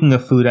speaking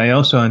of food, I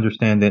also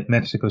understand that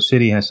Mexico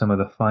City has some of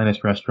the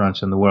finest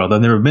restaurants in the world.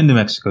 I've never been to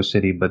Mexico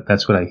City, but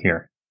that's what I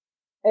hear.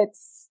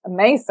 It's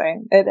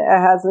amazing. It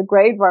has a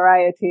great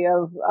variety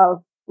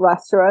of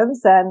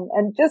restaurants,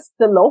 and just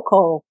the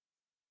local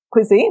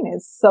cuisine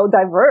is so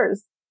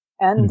diverse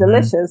and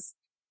delicious.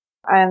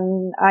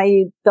 And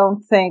I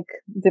don't think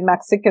the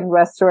Mexican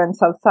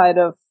restaurants outside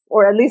of,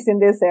 or at least in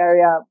this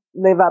area,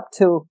 live up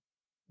to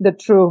the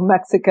true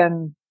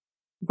Mexican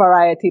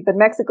variety. But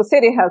Mexico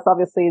City has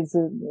obviously,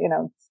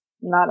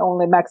 not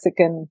only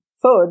Mexican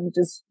food,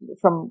 just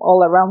from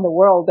all around the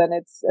world. And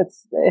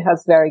it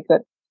has very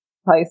good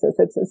places.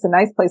 It's a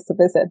nice place to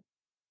visit.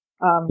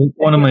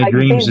 One of my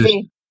dreams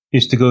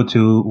is to go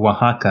to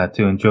Oaxaca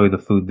to enjoy the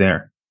food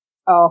there.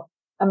 Oh,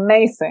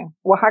 amazing.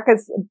 Oaxaca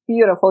is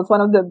beautiful. It's one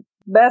of the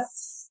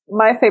best,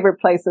 my favorite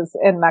places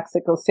in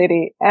Mexico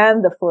City,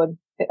 and the food,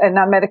 and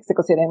not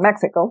Mexico City, in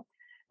Mexico.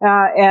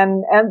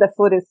 And the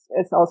food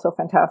is also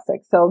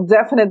fantastic. So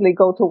definitely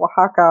go to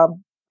Oaxaca,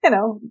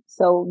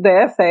 so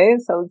the FA,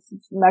 so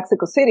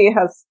Mexico City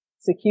it's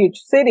a huge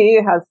city,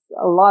 it has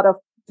a lot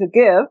to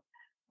give.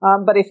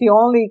 But if you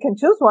only can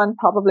choose one,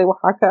 probably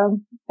Oaxaca,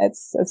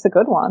 it's a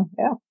good one.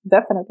 Yeah,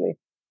 definitely.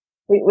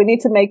 we need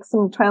to make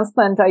some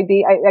transplant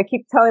ID. I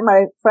keep telling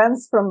my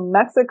friends from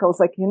Mexico, it's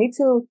like, you need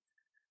to,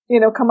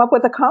 come up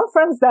with a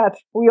conference that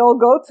we all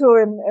go to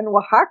in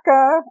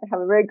Oaxaca. I have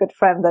a very good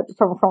friend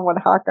from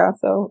Oaxaca.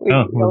 So we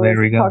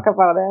always talk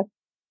about it.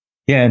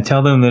 Yeah. And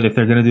tell them that if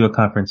they're going to do a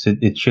conference,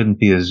 it shouldn't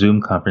be a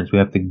Zoom conference. We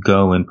have to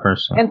go in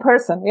person. In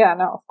person. Yeah,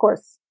 no, of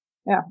course.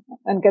 Yeah.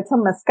 And get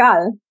some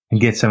mezcal.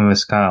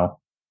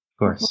 Of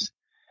course.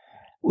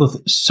 Well,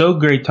 so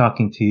great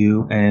talking to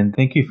you, and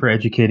thank you for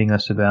educating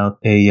us about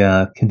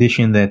a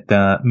condition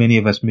that many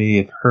of us may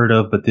have heard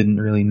of but didn't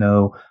really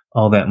know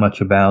all that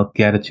much about.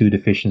 GATA2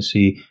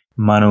 deficiency,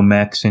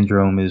 mono-MAC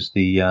syndrome is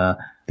the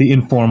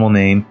informal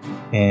name,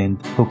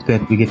 and hope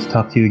that we get to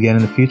talk to you again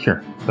in the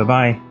future.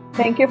 Bye-bye.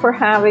 Thank you for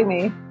having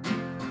me.